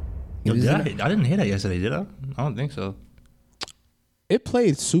 Yo, I didn't hear that yesterday, did I? I don't think so. It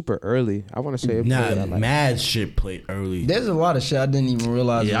played super early. I want to say it Nah, played at like, mad shit played early. There's a lot of shit I didn't even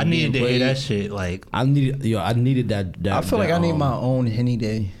realize. Yeah, was I needed to being hear played. that shit. Like, I needed that. I feel like I need my own Henny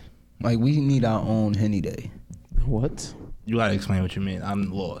Day. Like we need our own Henny Day. what? you gotta explain what you mean. I'm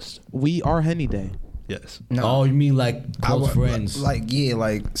lost. We are Henny Day. Yes. No. Oh, you mean like close friends? Like yeah,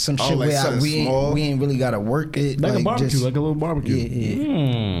 like some Oh, shit like where something small? we ain't really gotta work it. like a like barbecue, just- like a little barbecue.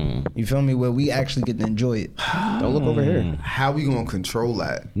 Yeah. You feel me? Where we actually get to enjoy it. Don't look over here. How we gonna control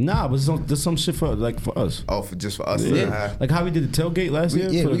that? Nah, but there's some shit for us. Oh, just for us. Yeah. to have. Like how we did the tailgate last year.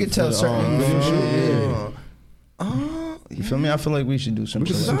 Yeah, for we the- could tell for the, certain shit. Yeah. You feel me? I feel like we should do some We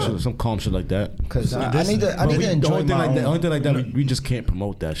could shit do like some, that. shit, some calm shit like that. Cause I This- need to But the enjoy only thing my like that, own. only thing like that, we just can't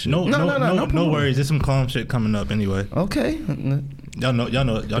promote that shit. No problem. worries. There's some calm shit coming up anyway. Okay. Y'all know what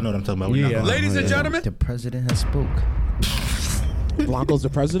I'm talking about. We're not Yeah. gonna- Ladies and gentlemen, The president has spoke. Blanco's the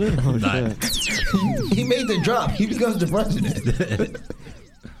president? Oh, Nah. shit. He made the drop. He becomes the president.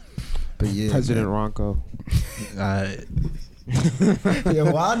 But yeah, President Ronco. yeah,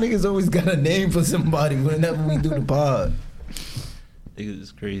 why niggas always got a name for somebody whenever we do the pod? Niggas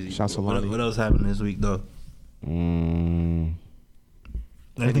is crazy. Shouts to What Lonnie. else happened this week though?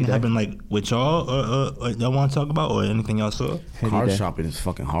 Anything happened like with y'all or y'all want to talk about or anything y'all saw? Car day. shopping is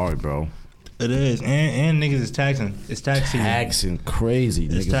fucking hard, bro. It is, and niggas is taxing. It's tax season. Taxing crazy.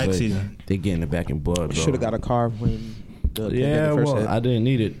 It's Niggas, tax like, season. They getting it back in blood, bro. Should have got a car when the Yeah, pandemic first well, hit. I didn't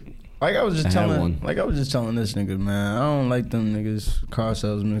need it. Like I was just I had telling, one. this nigga, man. I don't like them niggas car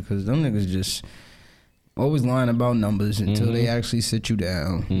salesmen because them niggas just always lying about numbers until they actually sit you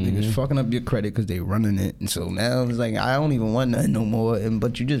down. Niggas fucking up your credit because they running it, and so now it's like I don't even want nothing no more.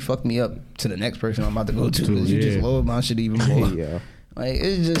 But you just fucked me up to the next person I'm about to go to because you just Yeah. lowered my shit even more. Yeah. Like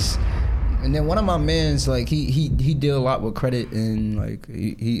it's just. And then one of my mans, like he deal a lot with credit, and like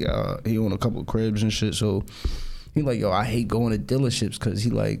he own a couple of cribs and shit. So he like, yo, I hate going to dealerships because he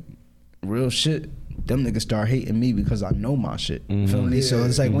like real shit. Them niggas start hating me because I know my shit. Feel me? So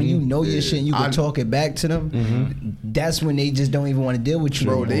it's like when you know your shit and you can talk it back to them, that's when they just don't even want to deal with you.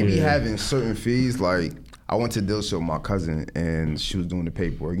 Bro, they be Yeah. having certain fees. Like, I went to dealership with my cousin and she was doing the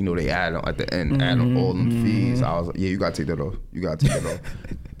paperwork. You know, they add on at the end, add on all them fees. I was like, yeah, you gotta take that off. You gotta take that off.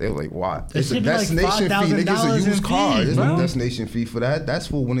 They were like, why? That It's a shit be like destination fee. Nigga, it's $5,000 a used in car. fees, There's bro. no destination fee for that. That's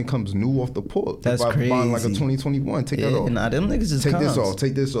for when it comes new off the port. That's if I buying like a crazy. 2021, take that Yeah, off. nah, them niggas is Take this cons. off.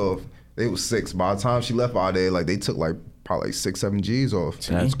 Take this off. They was 6. By the time she left out there, like they took like probably like 6-7 G's off.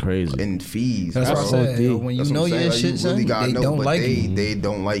 That's crazy. And fees. That's what I said. Yo, when you That's what know I'm saying. your Like, shit, you son, really gotta they know, don't but like they, it. They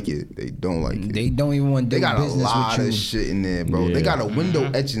don't like it. They don't like it. They don't even want to They do got a business lot with of you. shit in there, bro. They Yeah. got a window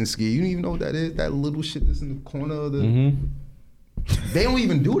etching ski. You don't even know what that is? That little shit that's in the corner of the. They don't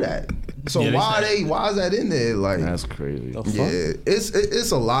even do that. So Yeah, why is that in there? Like, That's crazy. yeah,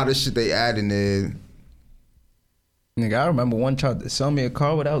 it's a lot of shit they add in there. Nigga, I remember one tried to sell me a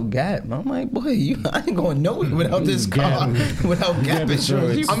car without Gap. I'm like, boy, I ain't gonna know it without this car, without Gap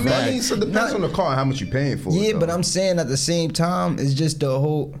insurance. You I mean, fucking- so it depends on the car and how much you paying for. Yeah, it, but though. I'm saying at the same time, it's just the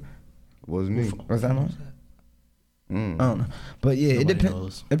whole. Was me. Was that mine? I don't know, but yeah, it Nobody depends.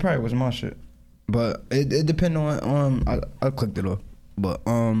 knows. It probably was my shit, but it depend on I clicked it off, but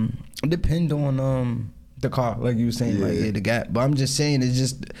it depend on the car, like you were saying, like Yeah. the Gap. But I'm just saying,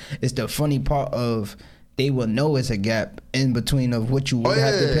 it's the funny part of. They will know it's a gap in between of what you would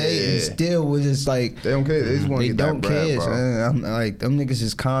have to pay, and still was just like They don't care. They just want they to get don't that bread, care. bro. Son. I'm like them niggas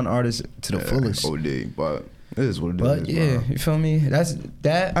is con artists to the fullest. OD, but it is what it But is. yeah, bro. you feel me? That's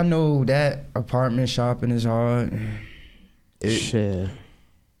that. I know that apartment shopping is hard. Shit.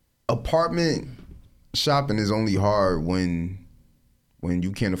 Apartment shopping is only hard when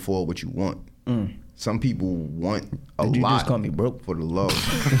you can't afford what you want. Some people want a Did you lot just call me broke? for the low.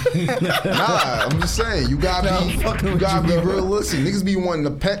 Nah, I'm just saying you gotta Nah, I'm be fucking you with gotta you, be bro. realistic. Niggas be wanting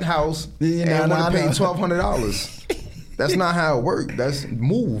a penthouse Yeah, and nah, want to I pay know. $1,200. That's not how it works. That's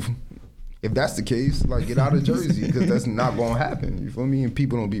move. If that's the case, like get out of Jersey because that's not gonna happen. You feel me? And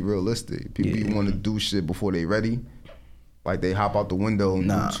people don't be realistic. People be want to do shit before they ready. Like they hop out the window and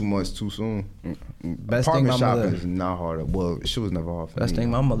Nah. do too much too soon. Best thing Apartment my shopping mother. is not hard. Well, shit was never hard for Best me.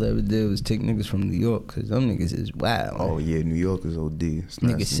 thing my mother ever did was take niggas from New York, cause them niggas is wild. Oh yeah, New York is OD. It's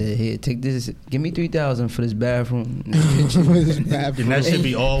Nigga nasty. said, "Here, take this. Give me $3,000 for this bathroom." And that should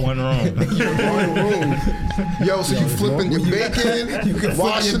be all one room. One room. Yo, so you flipping your bacon,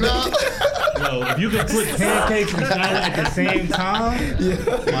 washing up. Yo, if you can put pancakes and salad at the same time,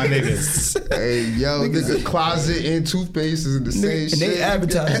 my nigga. Hey, yo, nigga, closet and toothpaste is in the same And shit. they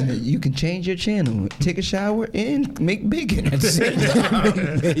advertising it. You can change your channel, take a shower, and make bacon at the same time.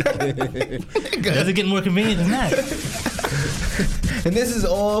 Does it get more convenient than that? And this is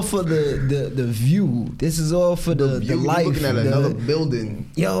all for the view. This is all for the You life. looking at another building.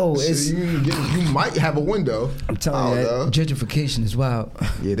 Yo, So it's. you might have a window. I'm I telling you, don't that know. gentrification is wild.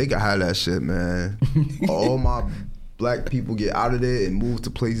 Yeah, they got high that shit, man. All my black people get out of there and move to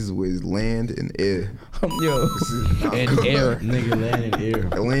places where it's land and air. Yo, This is not And good. air. Nigga land in air.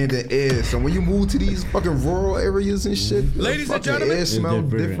 Land and air. So when you move to these fucking rural areas and shit, Ladies the and fucking gentlemen, air smell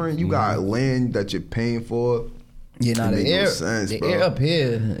different. different. You got land that you're paying for. yeah, nah, It the make no air, sense, the bro. air up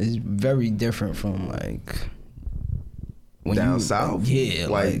here is very different from like when Down you, south. Yeah,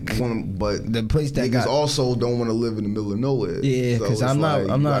 like but the place that niggas got also don't want to live in the middle of nowhere. yeah, So because it's I'm not,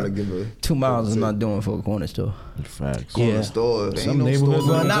 like, I'm you not gotta give a 2 miles. I'm not doing for a corner store. Facts. corner store. There Some ain't no neighborhoods stores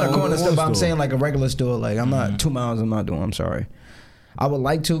Well, on not a the corner store, but I'm store. saying like a regular store. Like I'm not 2 miles. I'm not doing. I'm sorry. I would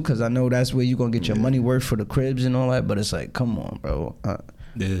like to because I know that's where you're gonna get your money worth for the cribs and all that. But it's like, come on, bro.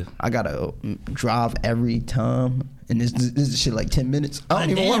 Yeah. I gotta drive every time, and this is shit like 10 minutes. I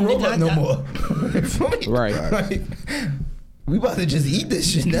don't even want to roll up no more. Right. Like, we about to just eat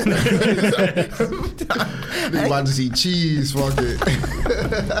this shit now. Niggas about to see cheese. Fuck it.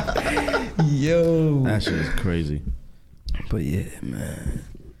 Yo, That shit is crazy. But yeah, man.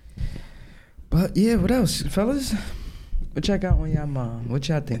 But yeah, what else, fellas? What y'all got on y'all mind? What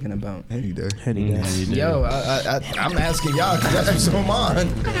y'all thinking about? Any day. Henny Day. Yo, I'm asking y'all because that's what's on mine.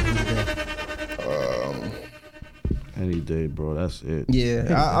 Any day, bro. That's it.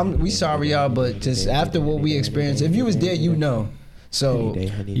 Yeah, we sorry y'all, but just after what we experienced, if you was there, you know. So,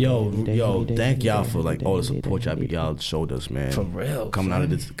 Yo, thank y'all for like all the support y'all showed us, man. For real, coming out of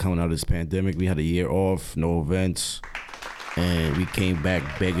this pandemic, we had a year off, no events, and we came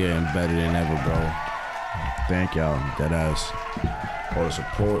back bigger and better than ever, bro. Thank y'all, that ass. All the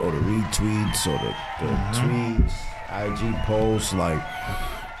support, all the retweets, all the tweets, IG posts, like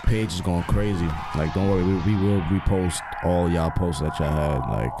page is going crazy. Like, don't worry, we will repost all y'all posts that y'all had.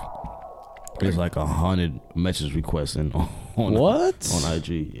 Like, there's like 100 message requests on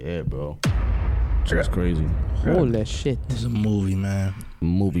IG. Yeah, bro. It's crazy. Holy shit. It's a movie, man.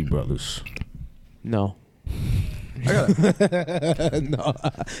 Movie brothers. No. I got No.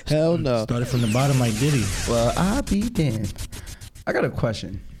 Hell no. Started from the bottom like Diddy. well, I'll be damned. I got a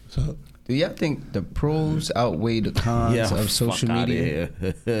question. So Do y'all think the pros outweigh the cons of social media?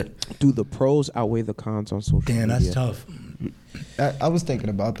 Do the pros outweigh the cons on social media? damn, that's tough. I was thinking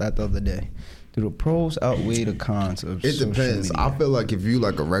about that the other day. Do the pros outweigh the cons of It social depends. media? I feel like if you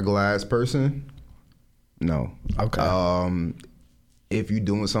like a regular ass person, no. Okay. If you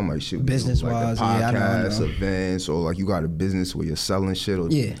doing something like shit, Business-wise, like yeah, I podcasts, know. events, or like you got a business where you're selling shit, or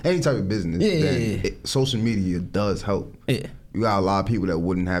Yeah. any type of business, Yeah, then yeah, yeah. social media does help. Yeah. You got a lot of people that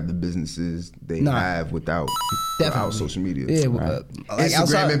wouldn't have the businesses they Nah. have without Definitely. social media. Yeah, Right. like Instagram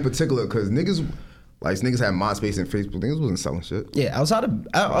outside- in particular, because niggas had MySpace and Facebook. Niggas wasn't selling shit. Yeah, outside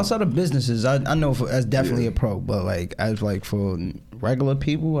of businesses, I know that's definitely a pro. But like as like for regular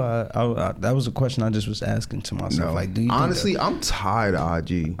people, I that was a question I just was asking to myself. No. Like, do you think honestly, I'm tired of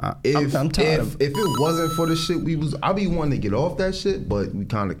IG. I'm tired of- if it wasn't for the shit I'd be wanting to get off that shit, but we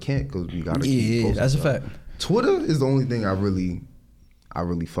kind of can't because we gotta. keep Yeah, posting that's a stuff. fact. Twitter is the only thing I really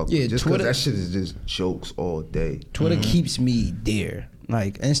fuck Yeah, with. Just Twitter- because that shit is just jokes all day. Twitter keeps me there.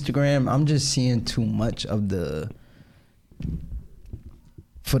 Like Instagram, I'm just seeing too much of the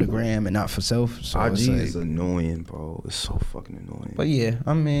for the gram and not for self. So IG it's like, is annoying, bro. It's so fucking annoying. but yeah,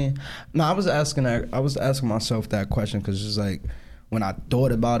 I mean, no, I was asking myself that question because it's like when I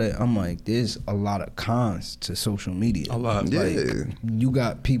thought about it, I'm like, there's a lot of cons to social media. A lot. Yeah. Like, you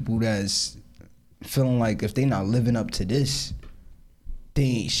got people that's feeling like if they not living up to this, they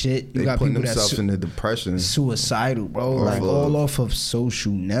ain't shit. You They got putting people themselves that's into depression. suicidal, bro. Like all off of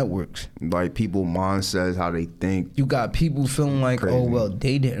social networks. Like people mindsets, how they think. You got people feeling like, Crazy. oh well,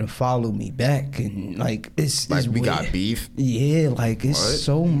 they didn't follow me back, and like it's Like we weird. got beef. Yeah, like it's What?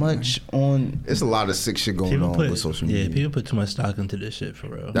 so much on. It's a lot of sick shit going People on put with social media. people put too much stock into this shit for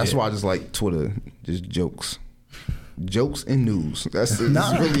real. That's why I just like Twitter. Just jokes. Jokes and news. That's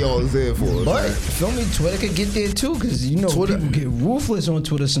Nah. really all it's there for. But Like, feel me, Twitter could get there too, because you know Twitter- people get ruthless on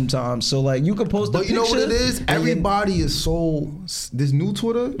Twitter sometimes. So like you could post a but you know what it picture, is? and then- Everybody is so this new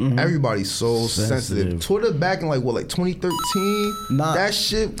Twitter. Everybody's so sensitive. Sensitive. Twitter back in like what, like 2013. Nah. That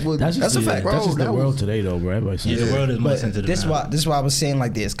shit was. That's a fact. bro. That's just the that world was- today, though, bro. Everybody's Yeah, the world is more But sensitive. this now. why I was saying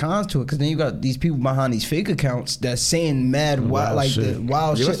like there's cons to it, because then you got these people behind these fake accounts that's saying mad wild, Wild like shit. the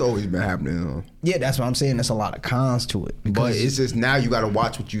wild Yeah, shit. that's always been happening. Though. Yeah, that's what I'm saying. There's a lot of cons to it. But because- it's just now you got to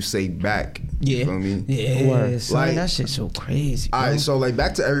watch what you say back. yeah, You know what I mean? yeah, Word. son, Like- that shit's so crazy. All bro. right, so like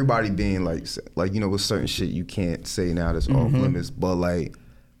back to everybody being like you know, with certain shit you can't say now that's off limits. But like,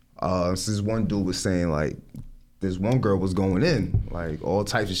 this one dude was saying like, this one girl was going in like all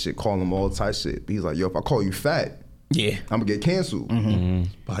types of shit, calling him all types of shit. He's like, yo, if I call you fat, Yeah, I'm gonna get canceled.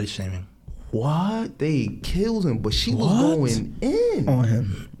 Body shaming. What? They killed him, but she was going in, on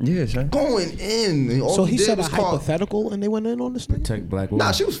him. Yeah, son. going in. And all So he did said a was call- hypothetical and they went in on this nigga? Protect black women.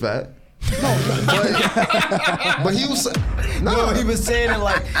 Nah, she was fat. but he was. No, he was saying it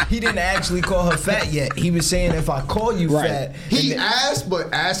like he didn't actually call her fat yet. He was saying if I call you fat, He and then- asked,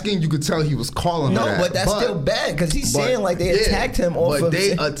 but asking, you could tell he was calling no, her that. but that's still bad because he's But, saying like they yeah, attacked him off but of.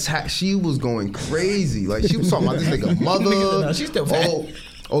 they attacked. She was going crazy. Like she was talking about this nigga mother. No, she's still fat.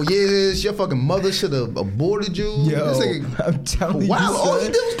 Oh yeah, your fucking mother should have aborted you. Yo, This nigga, I'm telling you, wow, all he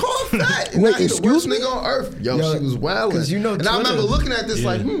son. did was call her fat. And Wait, now he the excuse worst me? nigga on earth. Yo, Yo, she was wild. 'cause you know and I remember Twitter- looking at this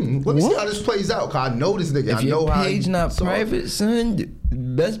like, let me see how this plays out. Cause I know this nigga. If I know your how. page not so- private, son,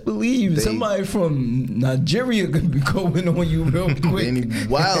 best believe They- somebody from Nigeria could be going on you real quick. And he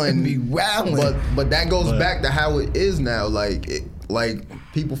wildin'. Be wildin'. But that goes back to how it is now. Like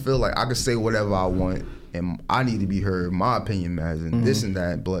people feel like I can say whatever I want and I need to be heard. My opinion matters and this and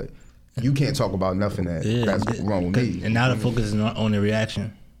that. But you can't talk about nothing that's wrong with me. And now the focus is not on the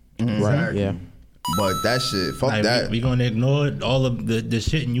reaction. Right, yeah. But that shit, fuck Like, that. we gonna ignore all of the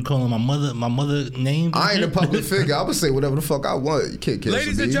shit and you calling my mother names. I ain't a public figure. I would say whatever the fuck I want. You can't cancel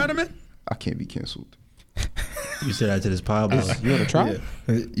Ladies me. and gentlemen, I can't be canceled. You said that to this Pablo. You wanna try?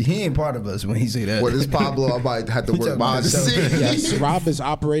 He ain't part of us when he say that. Well, this Pablo, I might have to work behind the scenes. Yes, Rob is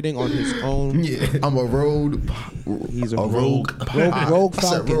operating on his own. Yeah. I'm a rogue. He's a rogue. rogue I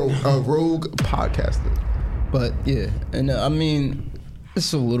said falcon. a rogue podcaster. But yeah, and I mean,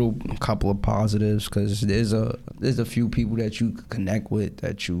 it's a couple of positives because there's a few people that you could connect with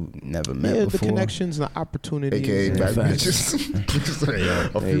that you never met Yeah, before. the connections and the opportunities. AKA and- bad bitches.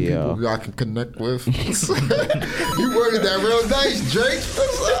 A few Hey, yo. people I can connect with. You worded that real nice, Drake.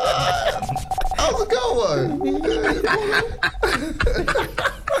 That was a good one.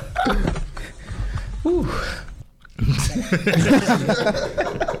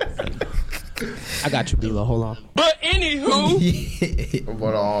 I got you, Bilo. Hold on. but anywho,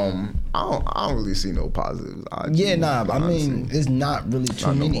 But I don't really see no positives. Yeah, nah. I mean, there's not really too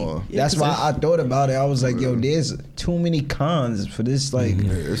Not no many. more. That's why I thought about it. I was like, yo, there's too many cons for this. Like,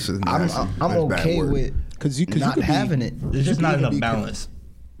 it's just I'm nasty. That's bad okay word. with Cause you not could be- having it. There's just You not can enough be balance.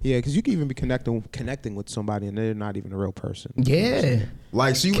 Yeah, because you can even be connecting with somebody and they're not even a real person. Yeah.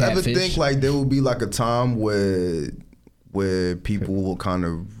 Like, so you ever Catfish. think like there will be like a time where people will kind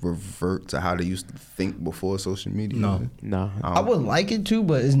of revert to how they used to think before social media? No. Nah, I would like it to,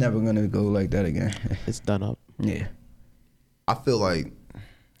 but it's never gonna go like that again. it's done up. Yeah. I feel like,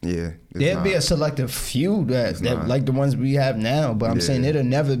 yeah. it's There'd be not. a selective few that not. like the ones we have now, but I'm Yeah. saying it'll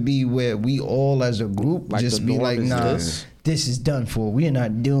never be where we all as a group Like just the be norm like, is nah, this? this is done for. We are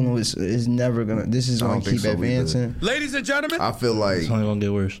not dealing with. It's never gonna. This is I gonna don't think keep so either. advancing. ladies and gentlemen, I feel like, It's only gonna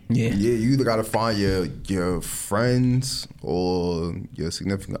get worse. Yeah. yeah, you either gotta find your friends or your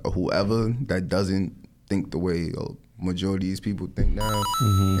significant or whoever that doesn't think the way a majority of these people think now,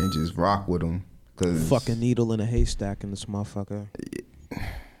 and just rock with them. Cause Fucking needle in a haystack in this motherfucker.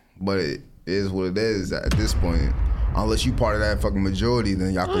 but it is what it is at this point. Unless you part of that fucking majority,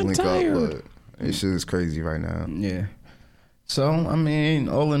 then y'all can I'm link tired. up. But it shit is crazy right now. Yeah. So I mean,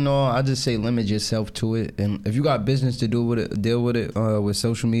 all in all, I just say limit yourself to it, and if you got business to do with it, deal with it with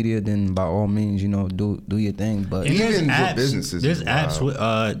social media. Then by all means, do your thing. But And Even there's for businesses There's is apps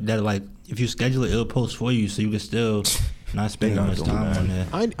wild. with, that like if you schedule it, it'll post for you, so you can still not spend You're much not doing time that. on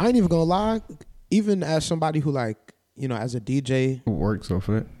there. I ain't even gonna lie. Even as somebody who like, as a DJ, works off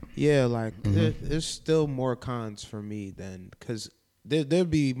it. yeah, like there's still more cons for me than because there'll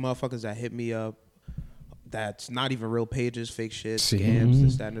be motherfuckers that hit me up that's not even real pages, fake shit, scams,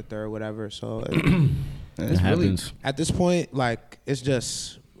 this, that, and the third, whatever. So It It's really happens. at this point, like it's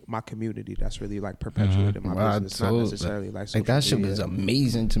just my community that's really like perpetuating my Wow, business, not so- necessarily like social that shit media. was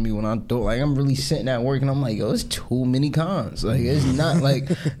amazing to me when I thought like I'm really sitting at work and I'm like, yo, it's too many cons. Like it's not like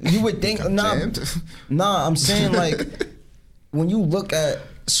you would think. Nah, I'm saying like when you look at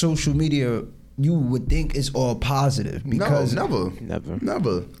social media, you would think it's all positive because No,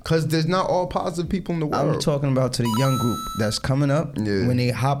 never. Because there's not all positive people in the world. I'm talking about to the young group that's coming up. Yeah. When they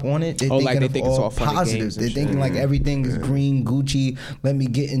hop on it, they like they of think it's all fun and positive. games and They're shit. thinking like everything is green, Gucci. Let me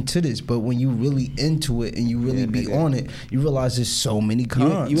get into this. But when you really into it and you really be nigga. on it, you realize there's so many You,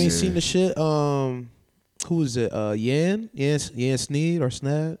 cons. you ain't seen the shit. Who is it? Yan Sneed or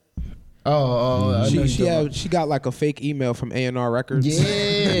Snad? I know She got like a fake email from A&R Records.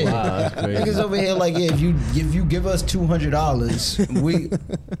 Yeah, Wow, that's crazy. niggas over here like, yeah, if you give us $200, we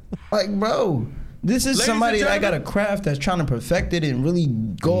like, bro. This is Ladies somebody and that got a gentlemen. craft that's trying to perfect it and really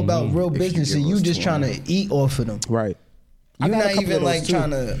go about real If you business, give and you us just trying to 200. eat off of them. Right. I You're got a not couple even of like those, too.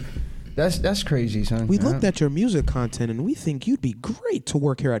 trying to. That's crazy, son. We looked at your music content and we think you'd be great to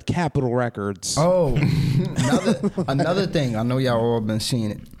work here at Capitol Records. Oh, another thing. I know y'all all been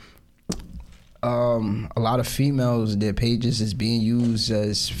seeing it. A lot of females, their pages is being used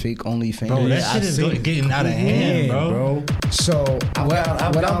as fake OnlyFans. Bro, that shit is getting out of hand, bro. So I've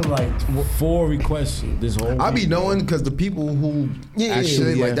gotten like 4 requests this whole I week. be knowing because the people who Yeah,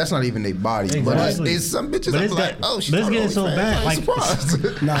 actually yeah. like that's not even their body, but Exactly. it's some bitches. But I'm it's like, got- oh, she's but it's on getting so OnlyFans. bad, I'm like-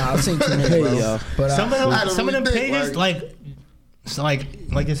 surprised. Nah, I've seen too many, Hey, bro. yo. But Some I of don't them really think, pages,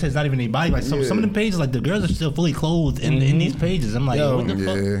 like I said, it's not even anybody. Like some of them pages, like the girls are still fully clothed in these pages. I'm like, Yo, what the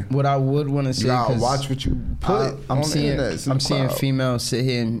fuck? Yeah, what I would want to say, you gotta 'cause watch what you put I'm on seeing, the internet. It's in I'm the seing crowd. females sit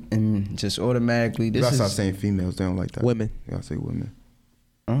here and just automatically. You This gotta stop is saying females. They don't like that. Women. You gotta say women.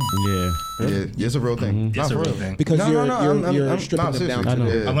 Yeah. Yeah, it's a real thing. It's a real thing. Because No, you're, no, you're I'm stripping not them down.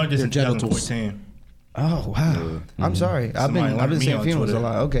 seriously. to Yeah. I learned this Your in genitals. 2014. Oh wow! I'm sorry. I've Somebody been like me saying on females a Twitter.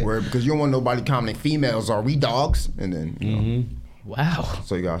 lot. Okay. Where because you don't want nobody commenting females are we dogs, and then you know, Wow.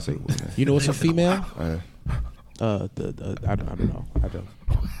 so you gotta say women. You know what's a female? Uh, I don't know.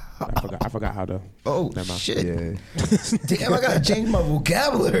 I forgot forgot how to. Oh Never mind. shit! Yeah. Damn, I gotta change my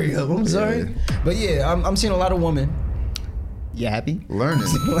vocabulary up. I'm sorry, but yeah, I'm seeing a lot of women. You happy? Learning.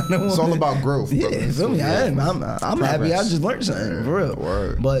 It's all about growth. Yeah, brother. feel me? I am. I'm happy. I just learned something for real.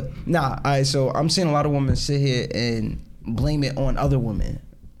 Word. But nah, all right. So I'm seeing a lot of women sit here and blame it on other women.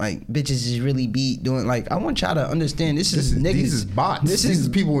 Like bitches is really beat doing. Like I want y'all to understand. This is niggas. These is bots. This These is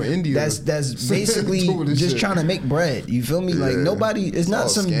people in India. That's basically doing this just shit. trying to make bread. You feel me? Like Yeah. nobody. It's not all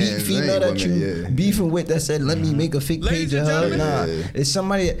some scams. beat They female ain't that you women, yeah. beefing with that said, "Let me make a fake page of her." Nah, Yeah. it's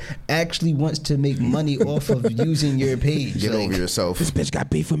somebody that actually wants to make money off of using your page. Get Like, over yourself. This bitch got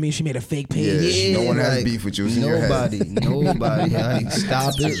beef with me. She made a fake page. Yeah. No one has like, beef with you. It's in your head. Nobody. Like,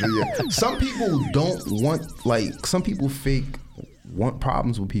 stop it. Yeah. Some people don't want, like, some people fake want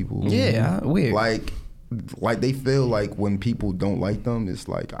problems with people. Yeah, weird. Like they feel like when people don't like them, it's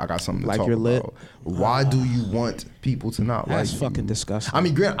like I got something to Like talk you're lit. about. Why do you want people to not That's like fucking you? disgusting. I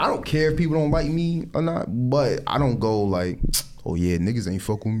mean, Grant, I don't care if people don't like me or not, but I don't go like, oh yeah, niggas ain't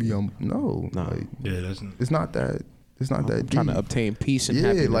fuck with me. No. Like, Yeah, that's it's not that. It's not that trying deep. to obtain peace and Yeah,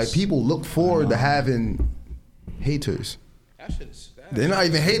 happiness. like people look forward to having haters. That shit is. They're not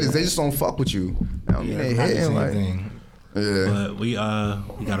even haters. They just don't fuck with you. I don't mean they not the hating same like. thing. Yeah. But we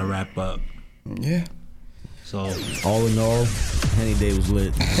gotta wrap up. Yeah. So All in all, Henny Day was lit.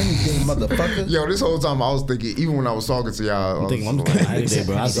 Anything, motherfucker. Yo, this whole time I was thinking, even when I was talking to y'all, I'm thinking, I'm just going Henny Day,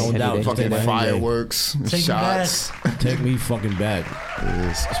 bro. I zoned out. fucking Henny Day. fireworks, Take me shots. Take me fucking back.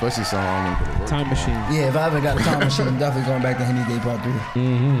 Yes, especially some I'm gonna put to work. Time machine. Yeah, if I ever got a time machine, I'm definitely going back to Henny Day Part 3.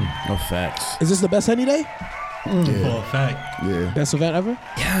 No facts. Is this the best Henny Day? for a fact, Yeah. Best event ever?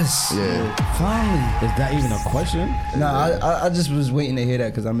 Yes. Yeah. Finally. Is that even a question? Nah, I just was waiting to hear that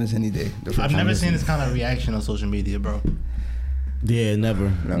because I miss Henny Day. I've never seen this kind of reaction on social media, bro. Yeah,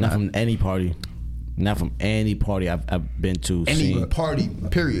 never. No. Not from any party. Not from any party I've been to. Any seen. party,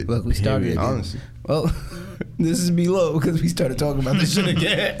 period. Look, we started Period. again. Honestly. Well, this is below because we started talking about this shit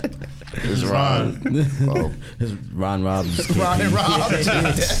again. It's Ron. Oh. It's Ron Rob. Ron and Rob. Ron and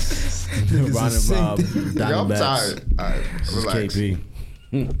Rob. Yeah, I'm Diamondbacks. tired. All right, This is relax. KP.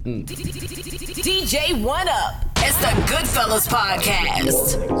 DJ One Up. It's the Goodfellas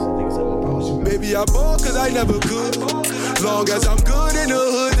Podcast. Baby, I ball cause I never could. Long as I'm good in the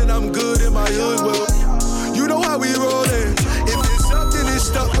hood, then I'm good in my hood. Well, you know how we rollin'. If it's something, it's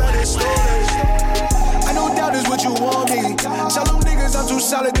stuck where it's stolen. I know doubt is what you want me. Tell them niggas I'm too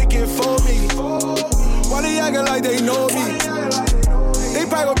solid, they can't fold me. Why they actin' like they know me? They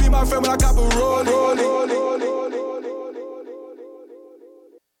probably gon' be my friend when I cop a rollie.